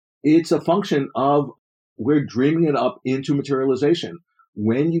it. It's a function of we're dreaming it up into materialization.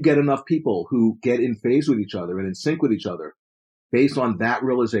 When you get enough people who get in phase with each other and in sync with each other, based on that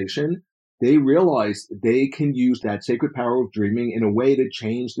realization, they realize they can use that sacred power of dreaming in a way to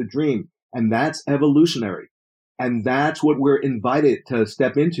change the dream. And that's evolutionary. And that's what we're invited to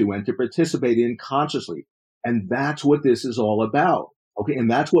step into and to participate in consciously. And that's what this is all about. Okay.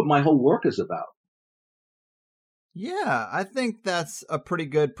 And that's what my whole work is about. Yeah, I think that's a pretty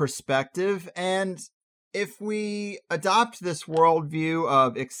good perspective. And if we adopt this worldview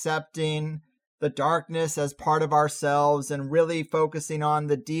of accepting the darkness as part of ourselves and really focusing on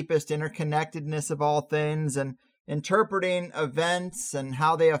the deepest interconnectedness of all things and interpreting events and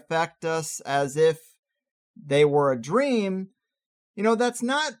how they affect us as if they were a dream, that's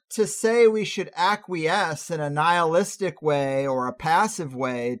not to say we should acquiesce in a nihilistic way or a passive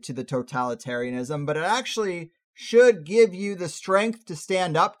way to the totalitarianism, but it actually should give you the strength to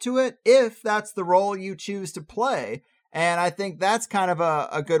stand up to it if that's the role you choose to play. And I think that's kind of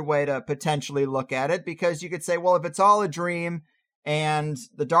a good way to potentially look at it, because you could say, well, if it's all a dream and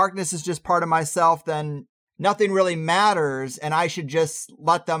the darkness is just part of myself, then nothing really matters and I should just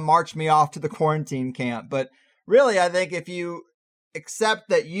let them march me off to the quarantine camp. But really, I think if you accept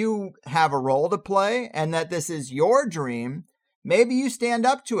that you have a role to play and that this is your dream, maybe you stand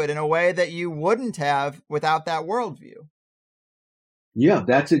up to it in a way that you wouldn't have without that worldview. Yeah,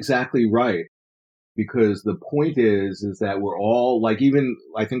 that's exactly right. Because the point is that we're all like, even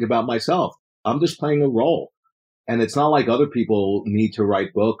I think about myself, I'm just playing a role. And it's not like other people need to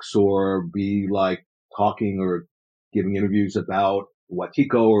write books or be like talking or giving interviews about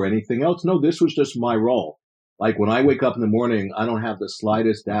Wetiko or anything else. No, this was just my role. Like when I wake up in the morning, I don't have the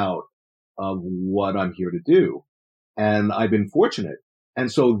slightest doubt of what I'm here to do. And I've been fortunate.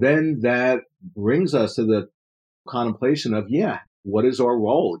 And so then that brings us to the contemplation of, what is our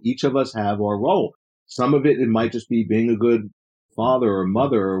role? Each of us have our role. Some of it might just be being a good father or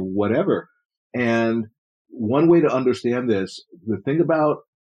mother or whatever. And one way to understand this, the thing about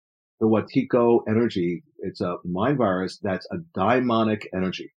the Wetiko energy, it's a mind virus that's a daimonic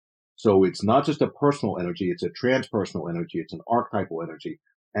energy. So it's not just a personal energy, it's a transpersonal energy, it's an archetypal energy.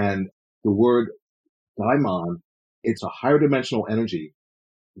 And the word daimon, it's a higher dimensional energy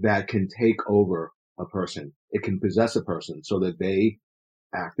that can take over a person. It can possess a person so that they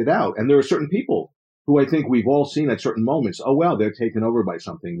act it out. And there are certain people who I think we've all seen at certain moments. Oh, wow, they're taken over by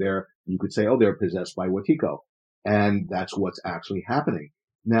something. You could say, oh, they're possessed by Wetiko. And that's what's actually happening.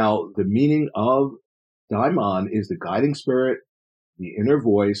 Now, the meaning of daimon is the guiding spirit, the inner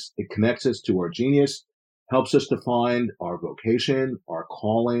voice. It connects us to our genius, helps us to find our vocation, our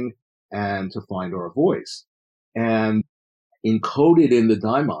calling, and to find our voice. And encoded in the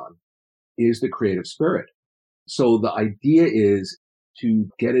daimon is the creative spirit. So the idea is to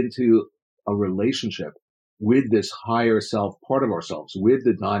get into a relationship with this higher self part of ourselves, with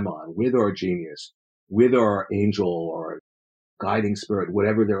the daimon, with our genius, with our angel or guiding spirit,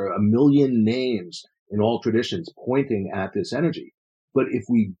 whatever. There are a million names in all traditions pointing at this energy. But if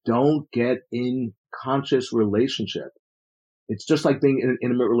we don't get in conscious relationship, it's just like being in an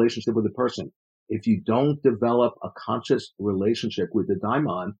intimate relationship with a person. If you don't develop a conscious relationship with the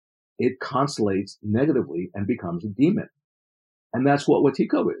daimon, it constellates negatively and becomes a demon. And that's what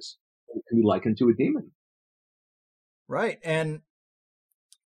Wetiko is. It can be likened to a demon. Right. And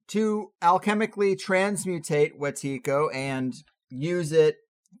to alchemically transmutate Wetiko and use it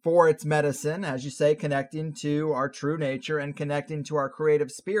for its medicine, as you say, connecting to our true nature and connecting to our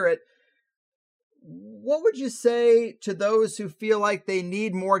creative spirit, what would you say to those who feel like they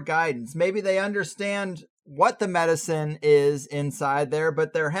need more guidance? Maybe they understand what the medicine is inside there,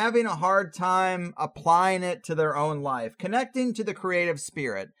 but they're having a hard time applying it to their own life, connecting to the creative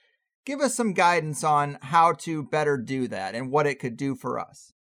spirit. give us some guidance on how to better do that and what it could do for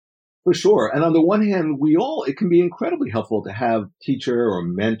us. For sure. And on the one hand, it can be incredibly helpful to have teacher or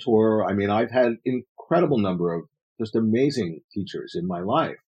mentor. I mean, I've had incredible number of just amazing teachers in my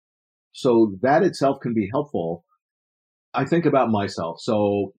life. So that itself can be helpful. I think about myself.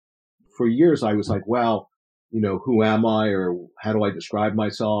 So for years, I was like, well, who am I, or how do I describe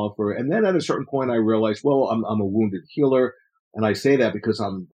myself? And then at a certain point, I realized, well, I'm a wounded healer. And I say that because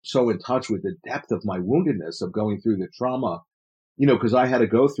I'm so in touch with the depth of my woundedness of going through the trauma, because I had to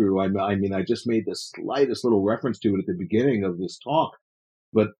go through, I mean, I just made the slightest little reference to it at the beginning of this talk,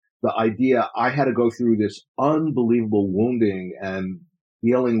 but the idea I had to go through this unbelievable wounding and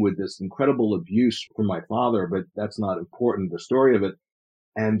dealing with this incredible abuse from my father, but that's not important, the story of it,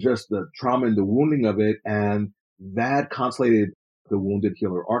 and just the trauma and the wounding of it. And that constellated the wounded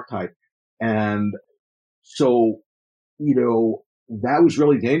healer archetype. And so, that was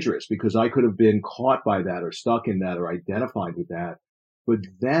really dangerous because I could have been caught by that or stuck in that or identified with that. But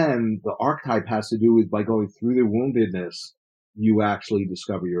then the archetype has to do with by going through the woundedness, you actually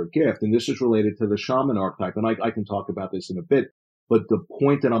discover your gift. And this is related to the shaman archetype. And I can talk about this in a bit, but the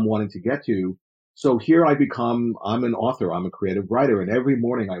point that I'm wanting to get to. So here I'm an author, I'm a creative writer. And every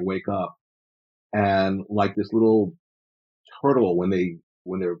morning I wake up and like this little turtle, when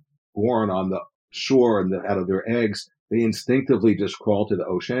they're born on the shore and out of their eggs, they instinctively just crawl to the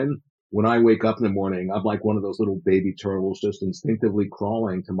ocean. When I wake up in the morning, I'm like one of those little baby turtles just instinctively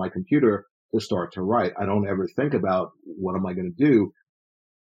crawling to my computer to start to write. I don't ever think about what am I going to do.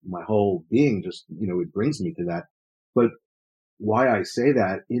 My whole being just, it brings me to that. But why I say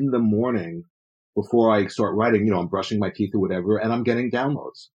that in the morning before I start writing, I'm brushing my teeth or whatever, and I'm getting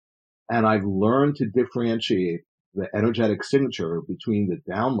downloads. And I've learned to differentiate the energetic signature between the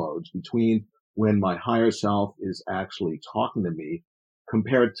downloads, between when my higher self is actually talking to me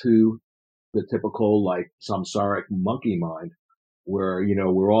compared to the typical like samsaric monkey mind where,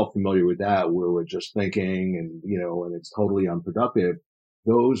 we're all familiar with that, where we're just thinking and, and it's totally unproductive.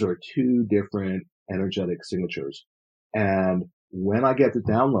 Those are two different energetic signatures. And when I get the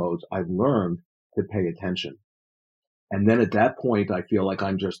downloads, I've learned to pay attention. And then at that point, I feel like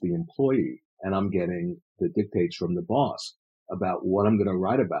I'm just the employee and I'm getting the dictates from the boss about what I'm going to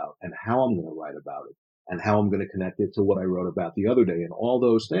write about and how I'm going to write about it and how I'm going to connect it to what I wrote about the other day and all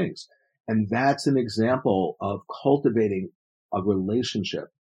those things. And that's an example of cultivating a relationship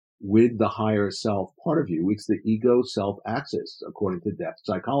with the higher self part of you. It's the ego self axis, according to depth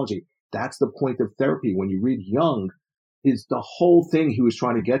psychology. That's the point of therapy. When you read Jung, is the whole thing he was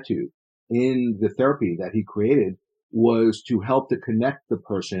trying to get to in the therapy that he created was to help to connect the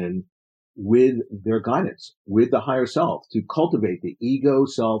person with their guidance, with the higher self, to cultivate the ego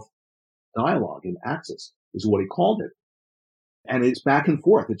self dialogue and axis is what he called it. And it's back and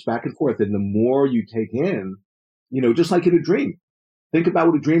forth. It's back and forth. And the more you take in, just like in a dream, think about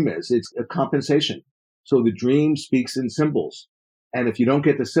what a dream is. It's a compensation. So the dream speaks in symbols. And if you don't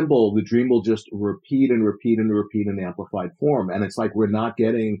get the symbol, the dream will just repeat and repeat and repeat in amplified form. And it's like we're not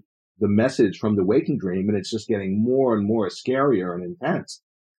getting the message from the waking dream, and it's just getting more and more scarier and intense.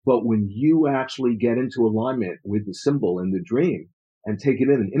 But when you actually get into alignment with the symbol in the dream and take it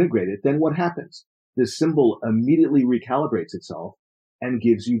in and integrate it, then what happens? The symbol immediately recalibrates itself and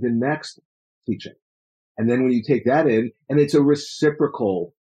gives you the next teaching. And then when you take that in, and it's a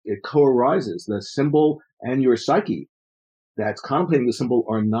reciprocal, it co-arises. The symbol and your psyche that's contemplating the symbol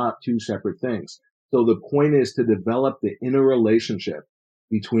are not two separate things. So the point is to develop the inner relationship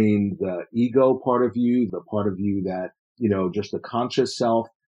between the ego part of you, the part of you that, just the conscious self,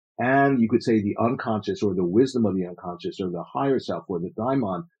 and you could say the unconscious or the wisdom of the unconscious or the higher self or the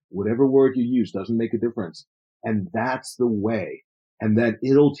daimon, whatever word you use doesn't make a difference. And that's the way. And then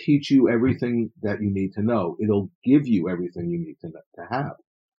it'll teach you everything that you need to know. It'll give you everything you need to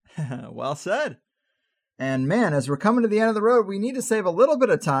have. Well said. And man, as we're coming to the end of the road, we need to save a little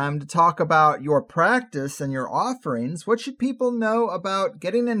bit of time to talk about your practice and your offerings. What should people know about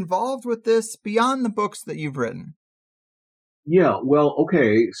getting involved with this beyond the books that you've written? Yeah, well,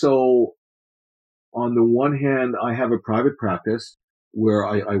 okay. So on the one hand, I have a private practice where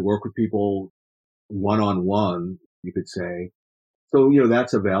I work with people one-on-one, you could say. So,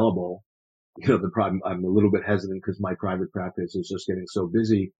 that's available. The problem, I'm a little bit hesitant because my private practice is just getting so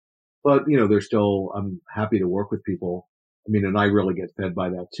busy. But, I'm happy to work with people. And I really get fed by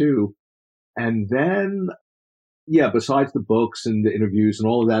that too. And then, besides the books and the interviews and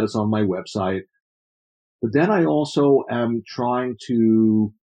all of that is on my website. But then I also am trying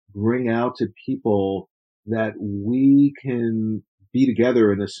to bring out to people that we can be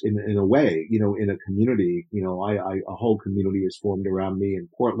together in a way, in a community. A whole community is formed around me in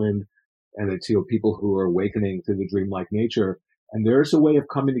Portland, and it's, people who are awakening to the dreamlike nature. And there's a way of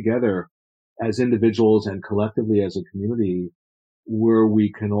coming together as individuals and collectively as a community where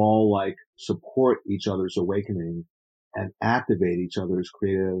we can all like support each other's awakening and activate each other's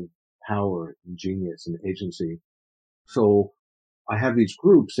creative power and genius and agency. So I have these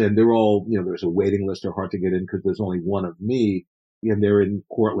groups and they're all, there's a waiting list. They're hard to get in because there's only one of me, and they're in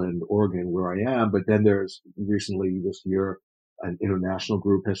Portland, Oregon, where I am. But then there's recently this year, an international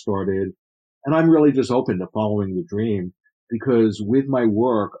group has started, and I'm really just open to following the dream, because with my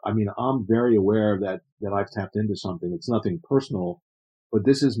work, I'm very aware that I've tapped into something. It's nothing personal, but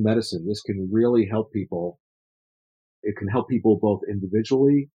this is medicine. This can really help people. It can help people both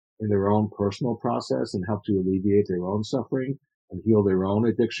individually in their own personal process and help to alleviate their own suffering and heal their own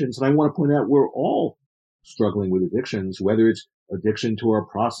addictions. And I want to point out we're all struggling with addictions, whether it's addiction to our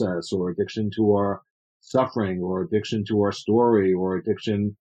process or addiction to our suffering or addiction to our story or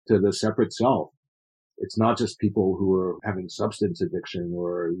addiction to the separate self. It's not just people who are having substance addiction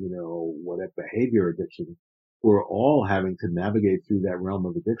or, whatever behavior addiction. We're all having to navigate through that realm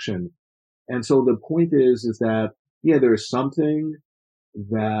of addiction. And so the point is that, there's something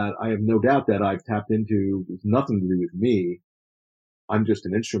that I have no doubt that I've tapped into. It's nothing to do with me. I'm just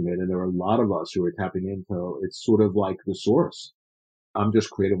an instrument, and there are a lot of us who are tapping into. It's sort of like the source. I'm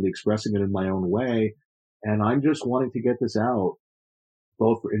just creatively expressing it in my own way. And I'm just wanting to get this out,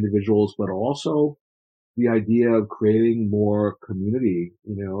 both for individuals, but also the idea of creating more community,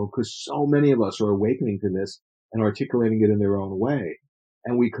 because so many of us are awakening to this and articulating it in their own way.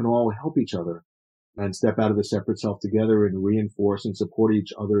 And we can all help each other and step out of the separate self together and reinforce and support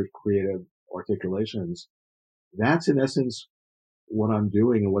each other's creative articulations. That's in essence what I'm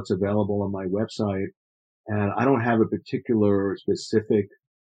doing and what's available on my website. And I don't have a particular specific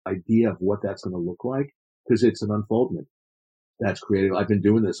idea of what that's going to look like, because it's an unfoldment that's creative. I've been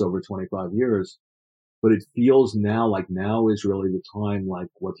doing this over 25 years, but it feels now like now is really the time. Like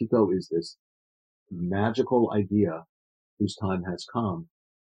Wetiko is this magical idea whose time has come.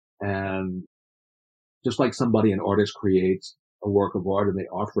 And just like an artist creates a work of art and they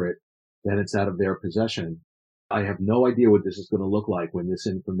offer it, then it's out of their possession. I have no idea what this is going to look like when this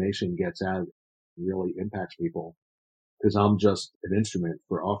information gets out, really impacts people, because I'm just an instrument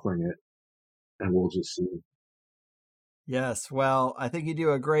for offering it, and we'll just see. Yes, well, I think you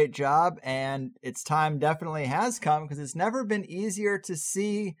do a great job, and its time definitely has come, because it's never been easier to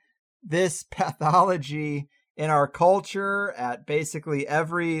see this pathology in our culture at basically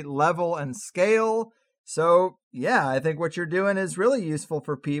every level and scale. So, yeah, I think what you're doing is really useful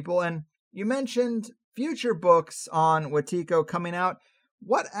for people. And you mentioned future books on Wetiko coming out.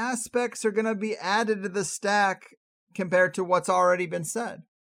 What aspects are going to be added to the stack compared to what's already been said?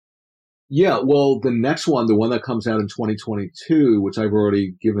 Yeah, well, the next one, the one that comes out in 2022, which I've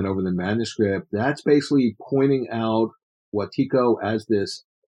already given over the manuscript, that's basically pointing out Wetiko as this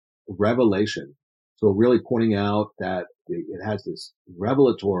revelation. So really pointing out that it has this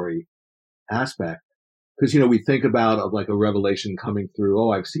revelatory aspect. Because, we think about like a revelation coming through,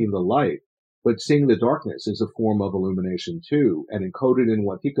 oh, I've seen the light. But seeing the darkness is a form of illumination too. And encoded in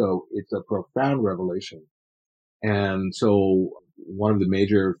Wetiko, it's a profound revelation. And so one of the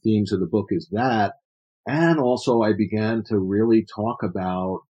major themes of the book is that. And also I began to really talk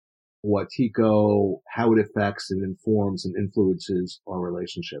about Wetiko, how it affects and informs and influences our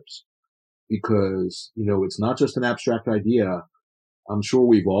relationships. Because, it's not just an abstract idea. I'm sure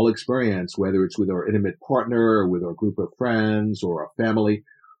we've all experienced, whether it's with our intimate partner or with our group of friends or our family,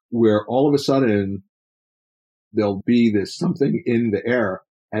 where all of a sudden there'll be this something in the air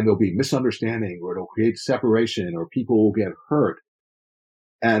and there'll be misunderstanding, or it'll create separation, or people will get hurt.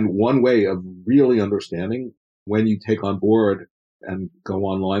 And one way of really understanding, when you take on board and go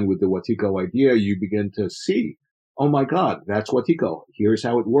online with the Wetiko idea, you begin to see, oh my God, that's Wetiko. Here's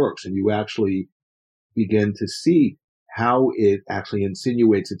how it works. And you actually begin to see how it actually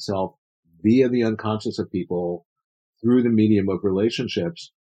insinuates itself via the unconscious of people through the medium of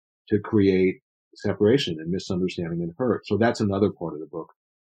relationships to create separation and misunderstanding and hurt. So that's another part of the book.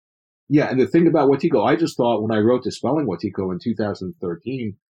 Yeah, and the thing about Wetiko, I just thought when I wrote Dispelling Wetiko in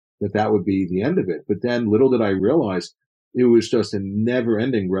 2013 that would be the end of it. But then little did I realize it was just a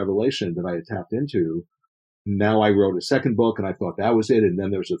never-ending revelation that I had tapped into. Now I wrote a second book and I thought that was it. And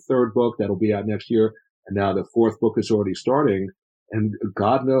then there's a third book that'll be out next year. And now the fourth book is already starting. And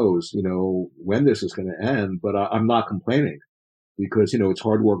God knows, when this is going to end. But I'm not complaining because, it's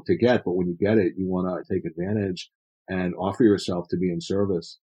hard work to get. But when you get it, you want to take advantage and offer yourself to be in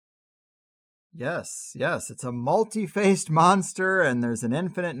service. Yes, yes, it's a multi-faced monster, and there's an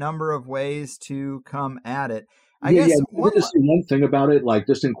infinite number of ways to come at it. I Yeah, guess yeah. one. Just one thing about it, like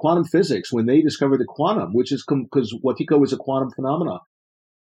just in quantum physics, when they discovered the quantum, which is because Wetiko is a quantum phenomena,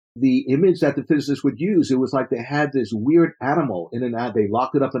 the image that the physicists would use, it was like they had this weird animal in an ad. They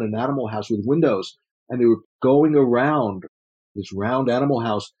locked it up in an animal house with windows, and they were going around this round animal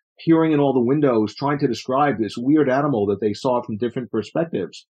house, peering in all the windows, trying to describe this weird animal that they saw from different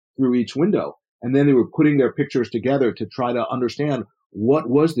perspectives through each window. And then they were putting their pictures together to try to understand what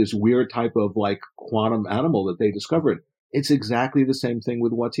was this weird type of like quantum animal that they discovered. It's exactly the same thing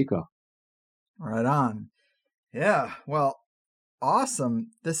with Wetiko. Right on. Yeah, well,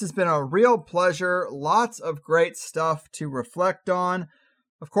 awesome. This has been a real pleasure. Lots of great stuff to reflect on.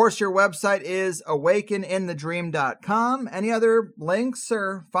 Of course, your website is awakeninthedream.com. Any other links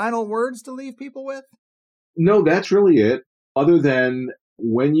or final words to leave people with? No, that's really it. Other than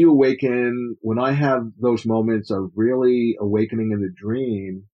when you awaken, when I have those moments of really awakening in the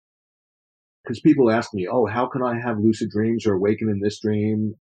dream, because people ask me, oh, how can I have lucid dreams or awaken in this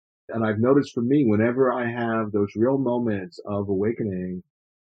dream? And I've noticed for me, whenever I have those real moments of awakening,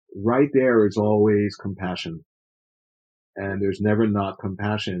 right there is always compassion. And there's never not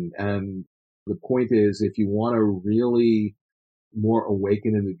compassion. And the point is, if you want to really more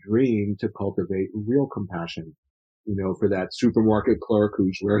awaken in the dream, to cultivate real compassion, for that supermarket clerk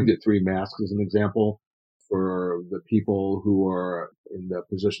who's wearing the three masks as an example, for the people who are in the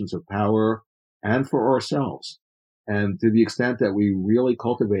positions of power, and for ourselves. And to the extent that we really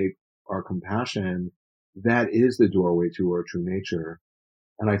cultivate our compassion, that is the doorway to our true nature.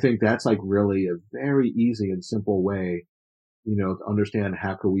 And I think that's like really a very easy and simple way, to understand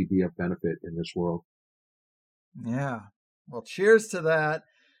how can we be of benefit in this world. Yeah. Well, cheers to that.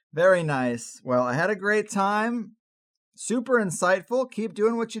 Very nice. Well, I had a great time. Super insightful. Keep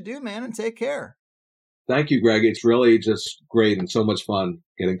doing what you do, man, and take care. Thank you, Greg. It's really just great and so much fun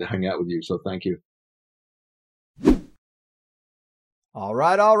getting to hang out with you. So thank you. All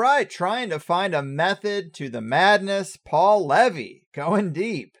right. Trying to find a method to the madness. Paul Levy, going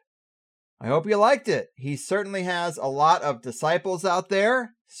deep. I hope you liked it. He certainly has a lot of disciples out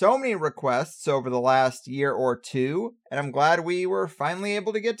there. So many requests over the last year or two, and I'm glad we were finally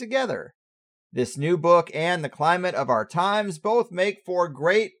able to get together. This new book and The Climate of Our Times both make for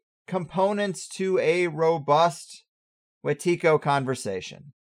great components to a robust Wetiko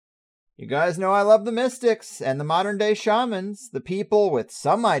conversation. You guys know I love the mystics and the modern day shamans, the people with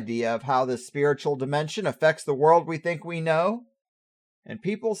some idea of how this spiritual dimension affects the world we think we know. And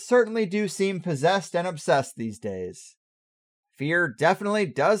people certainly do seem possessed and obsessed these days. Fear definitely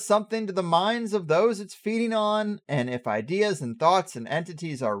does something to the minds of those it's feeding on, and if ideas and thoughts and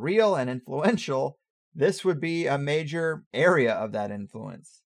entities are real and influential, this would be a major area of that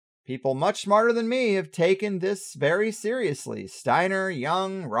influence. People much smarter than me have taken this very seriously. Steiner,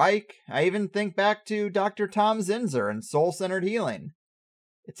 Jung, Reich, I even think back to Dr. Tom Zinzer and soul-centered healing.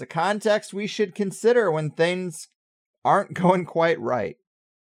 It's a context we should consider when things aren't going quite right.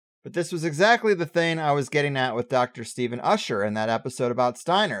 But this was exactly the thing I was getting at with Dr. Stephen Usher in that episode about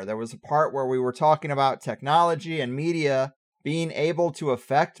Steiner. There was a part where we were talking about technology and media being able to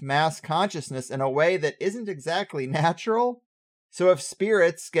affect mass consciousness in a way that isn't exactly natural. So if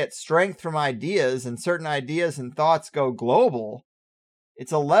spirits get strength from ideas and certain ideas and thoughts go global,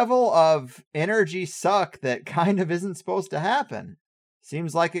 it's a level of energy suck that kind of isn't supposed to happen.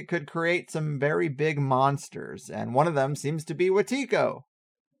 Seems like it could create some very big monsters, and one of them seems to be Wetiko.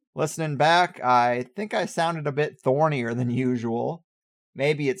 Listening back, I think I sounded a bit thornier than usual.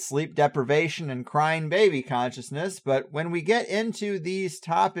 Maybe it's sleep deprivation and crying baby consciousness, but when we get into these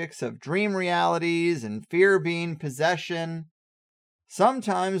topics of dream realities and fear being possession,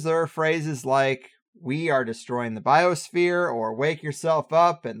 sometimes there are phrases like, we are destroying the biosphere, or wake yourself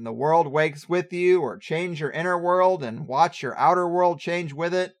up and the world wakes with you, or change your inner world and watch your outer world change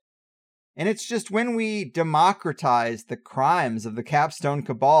with it. And it's just when we democratize the crimes of the Capstone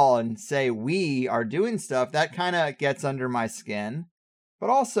Cabal and say we are doing stuff, that kind of gets under my skin. But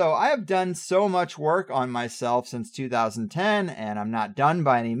also, I have done so much work on myself since 2010, and I'm not done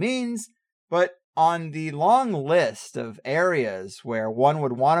by any means, but on the long list of areas where one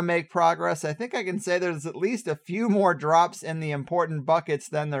would want to make progress, I think I can say there's at least a few more drops in the important buckets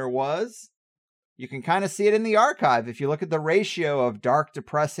than there was. You can kind of see it in the archive if you look at the ratio of dark,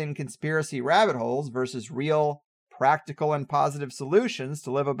 depressing conspiracy rabbit holes versus real, practical, and positive solutions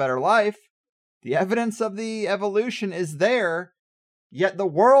to live a better life. The evidence of the evolution is there, yet the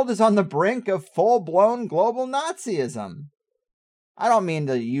world is on the brink of full-blown global Nazism. I don't mean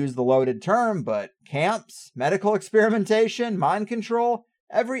to use the loaded term, but camps, medical experimentation, mind control,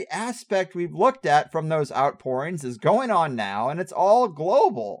 Every aspect we've looked at from those outpourings is going on now, and it's all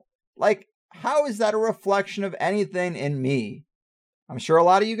global. Like, how is that a reflection of anything in me? I'm sure a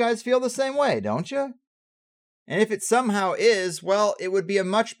lot of you guys feel the same way, don't you? And if it somehow is, well, it would be a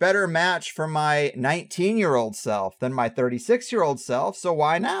much better match for my 19-year-old self than my 36-year-old self, so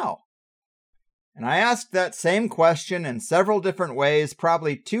why now? And I asked that same question in several different ways,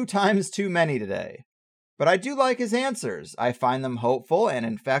 probably 2 times too many today. But I do like his answers. I find them hopeful and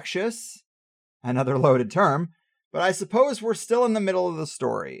infectious. Another loaded term. But I suppose we're still in the middle of the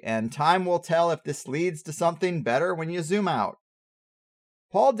story, and time will tell if this leads to something better when you zoom out.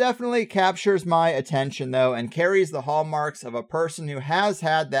 Paul definitely captures my attention, though, and carries the hallmarks of a person who has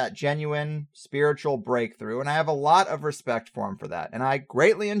had that genuine spiritual breakthrough, and I have a lot of respect for him for that, and I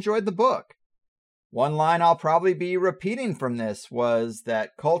greatly enjoyed the book. One line I'll probably be repeating from this was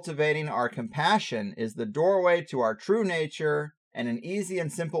that cultivating our compassion is the doorway to our true nature and an easy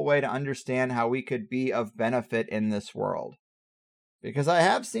and simple way to understand how we could be of benefit in this world. Because I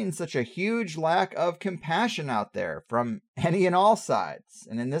have seen such a huge lack of compassion out there from any and all sides,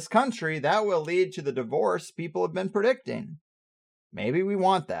 and in this country, that will lead to the divorce people have been predicting. Maybe we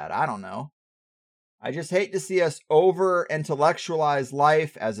want that, I don't know. I just hate to see us over-intellectualize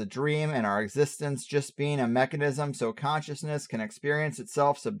life as a dream and our existence just being a mechanism so consciousness can experience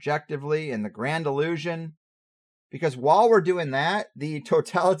itself subjectively in the grand illusion. Because while we're doing that, the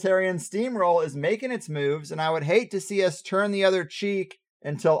totalitarian steamroll is making its moves, and I would hate to see us turn the other cheek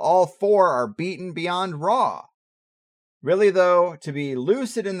until all 4 are beaten beyond raw. Really, though, to be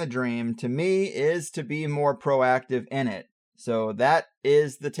lucid in the dream, to me, is to be more proactive in it. So that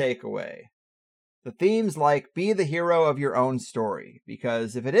is the takeaway. The themes like be the hero of your own story,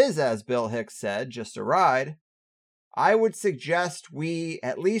 because if it is, as Bill Hicks said, just a ride, I would suggest we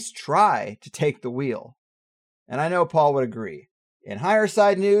at least try to take the wheel. And I know Paul would agree. In Higher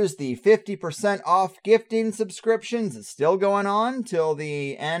Side news, the 50% off gifting subscriptions is still going on till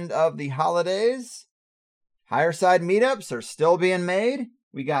the end of the holidays. Higher Side meetups are still being made.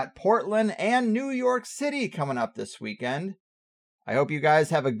 We got Portland and New York City coming up this weekend. I hope you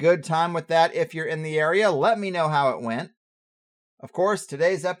guys have a good time with that. If you're in the area, let me know how it went. Of course,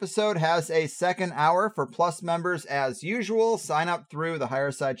 today's episode has a second hour for Plus members as usual. Sign up through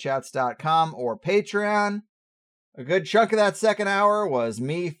thehighersidechats.com or Patreon. A good chunk of that second hour was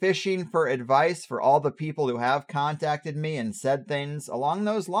me fishing for advice for all the people who have contacted me and said things along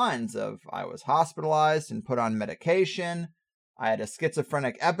those lines of I was hospitalized and put on medication, I had a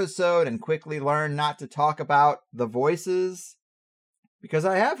schizophrenic episode and quickly learned not to talk about the voices. Because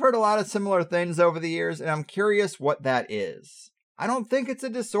I have heard a lot of similar things over the years, and I'm curious what that is. I don't think it's a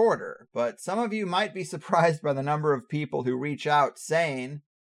disorder, but some of you might be surprised by the number of people who reach out saying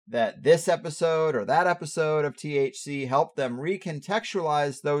that this episode or that episode of THC helped them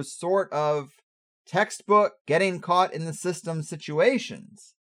recontextualize those sort of textbook getting caught in the system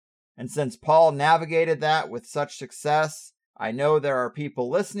situations. And since Paul navigated that with such success, I know there are people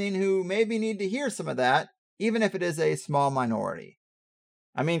listening who maybe need to hear some of that, even if it is a small minority.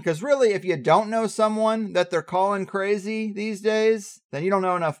 I mean, because really, if you don't know someone that they're calling crazy these days, then you don't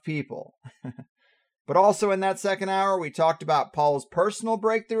know enough people. But also in that second hour, we talked about Paul's personal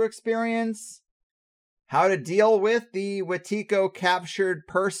breakthrough experience, how to deal with the Wetiko captured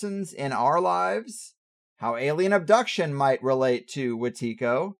persons in our lives, how alien abduction might relate to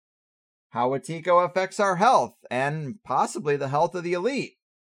Wetiko, how Wetiko affects our health and possibly the health of the elite,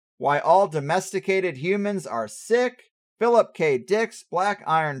 why all domesticated humans are sick, Philip K. Dick's Black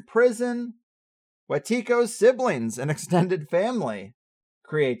Iron Prison, Wetiko's siblings and extended family,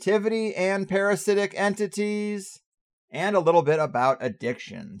 creativity and parasitic entities, and a little bit about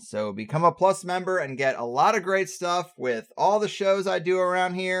addiction. So become a Plus member and get a lot of great stuff with all the shows I do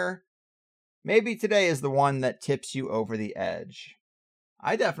around here. Maybe today is the one that tips you over the edge.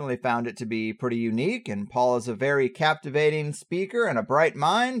 I definitely found it to be pretty unique, and Paul is a very captivating speaker and a bright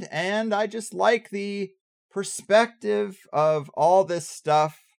mind, and I just like the perspective of all this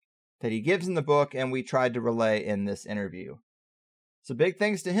stuff that he gives in the book and we tried to relay in this interview. So big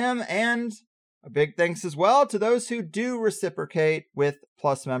thanks to him, and a big thanks as well to those who do reciprocate with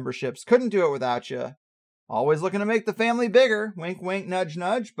Plus memberships. Couldn't do it without you. Always looking to make the family bigger. Wink, wink, nudge,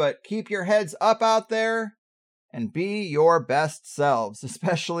 nudge. But keep your heads up out there and be your best selves,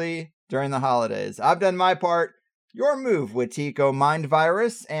 especially during the holidays. I've done my part. Your move, Wetiko Mind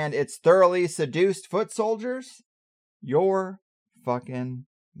Virus and its thoroughly seduced foot soldiers. Your fucking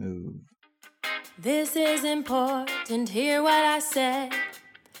move. This is important, hear what I said.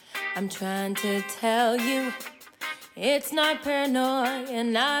 I'm trying to tell you, it's not paranoia,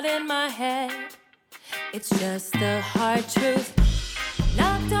 not in my head. It's just the hard truth. Not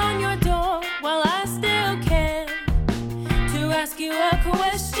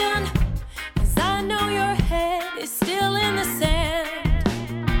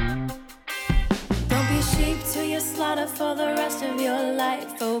your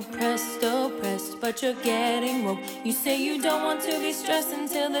life. Oh, pressed, but you're getting woke. You say you don't want to be stressed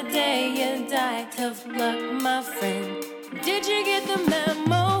until the day you die. Tough luck, my friend. Did you get the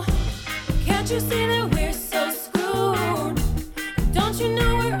memo? Can't you see that we're so screwed? Don't you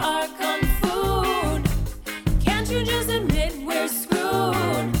know we're our kung food? Can't you just admit we're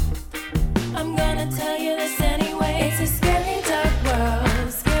screwed? I'm gonna tell you this anyway. It's a scary dark world,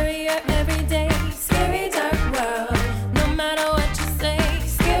 scarier every day. Scary dark world, no matter what you say.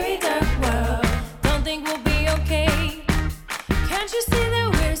 Scary dark world, don't think we'll be okay. Can't you see that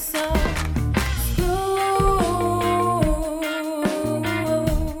we're so screwed?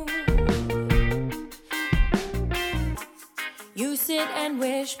 You sit and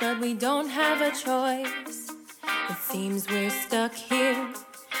wish, but we don't have a choice. It seems we're stuck here,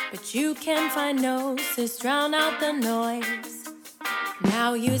 but you can find gnosis, drown out the noise.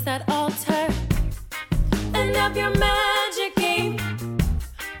 Now use that altar and up your magic game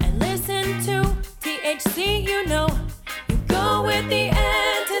and listen to THC, you know. You go with the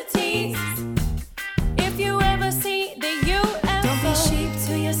entities. If you ever see the UFO, don't be sheep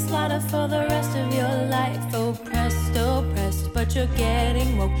to your slaughter for the rest of your life. Oh, pressed, but you're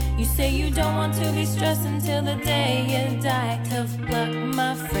getting woke. You say you don't want to be stressed until the day you die. Tough luck,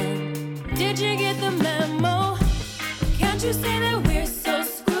 my friend. Did you get the memo? Can't you say that we're so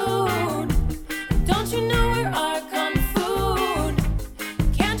screwed? Don't you know we're our kung food?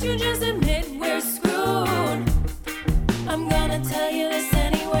 Can't you just admit we're screwed? I'm gonna tell you this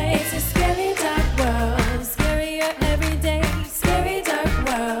anyway. It's a scary dark world, scarier every day. Scary dark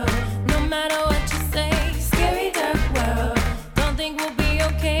world, no matter what you say. Scary dark world, don't think we'll be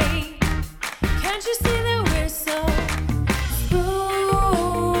okay. Can't you see that we're so screwed?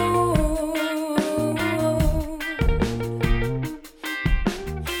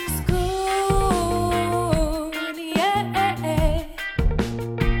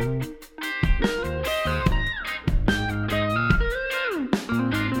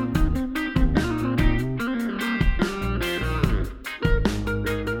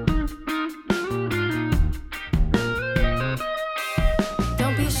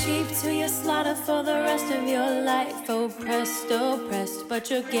 For the rest of your life. Oh, pressed, but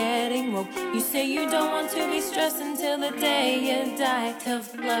you're getting woke. You say you don't want to be stressed until the day you die.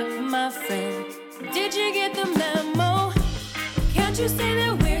 Tough luck, my friend. Did you get the memo? Can't you say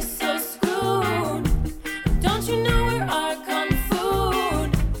that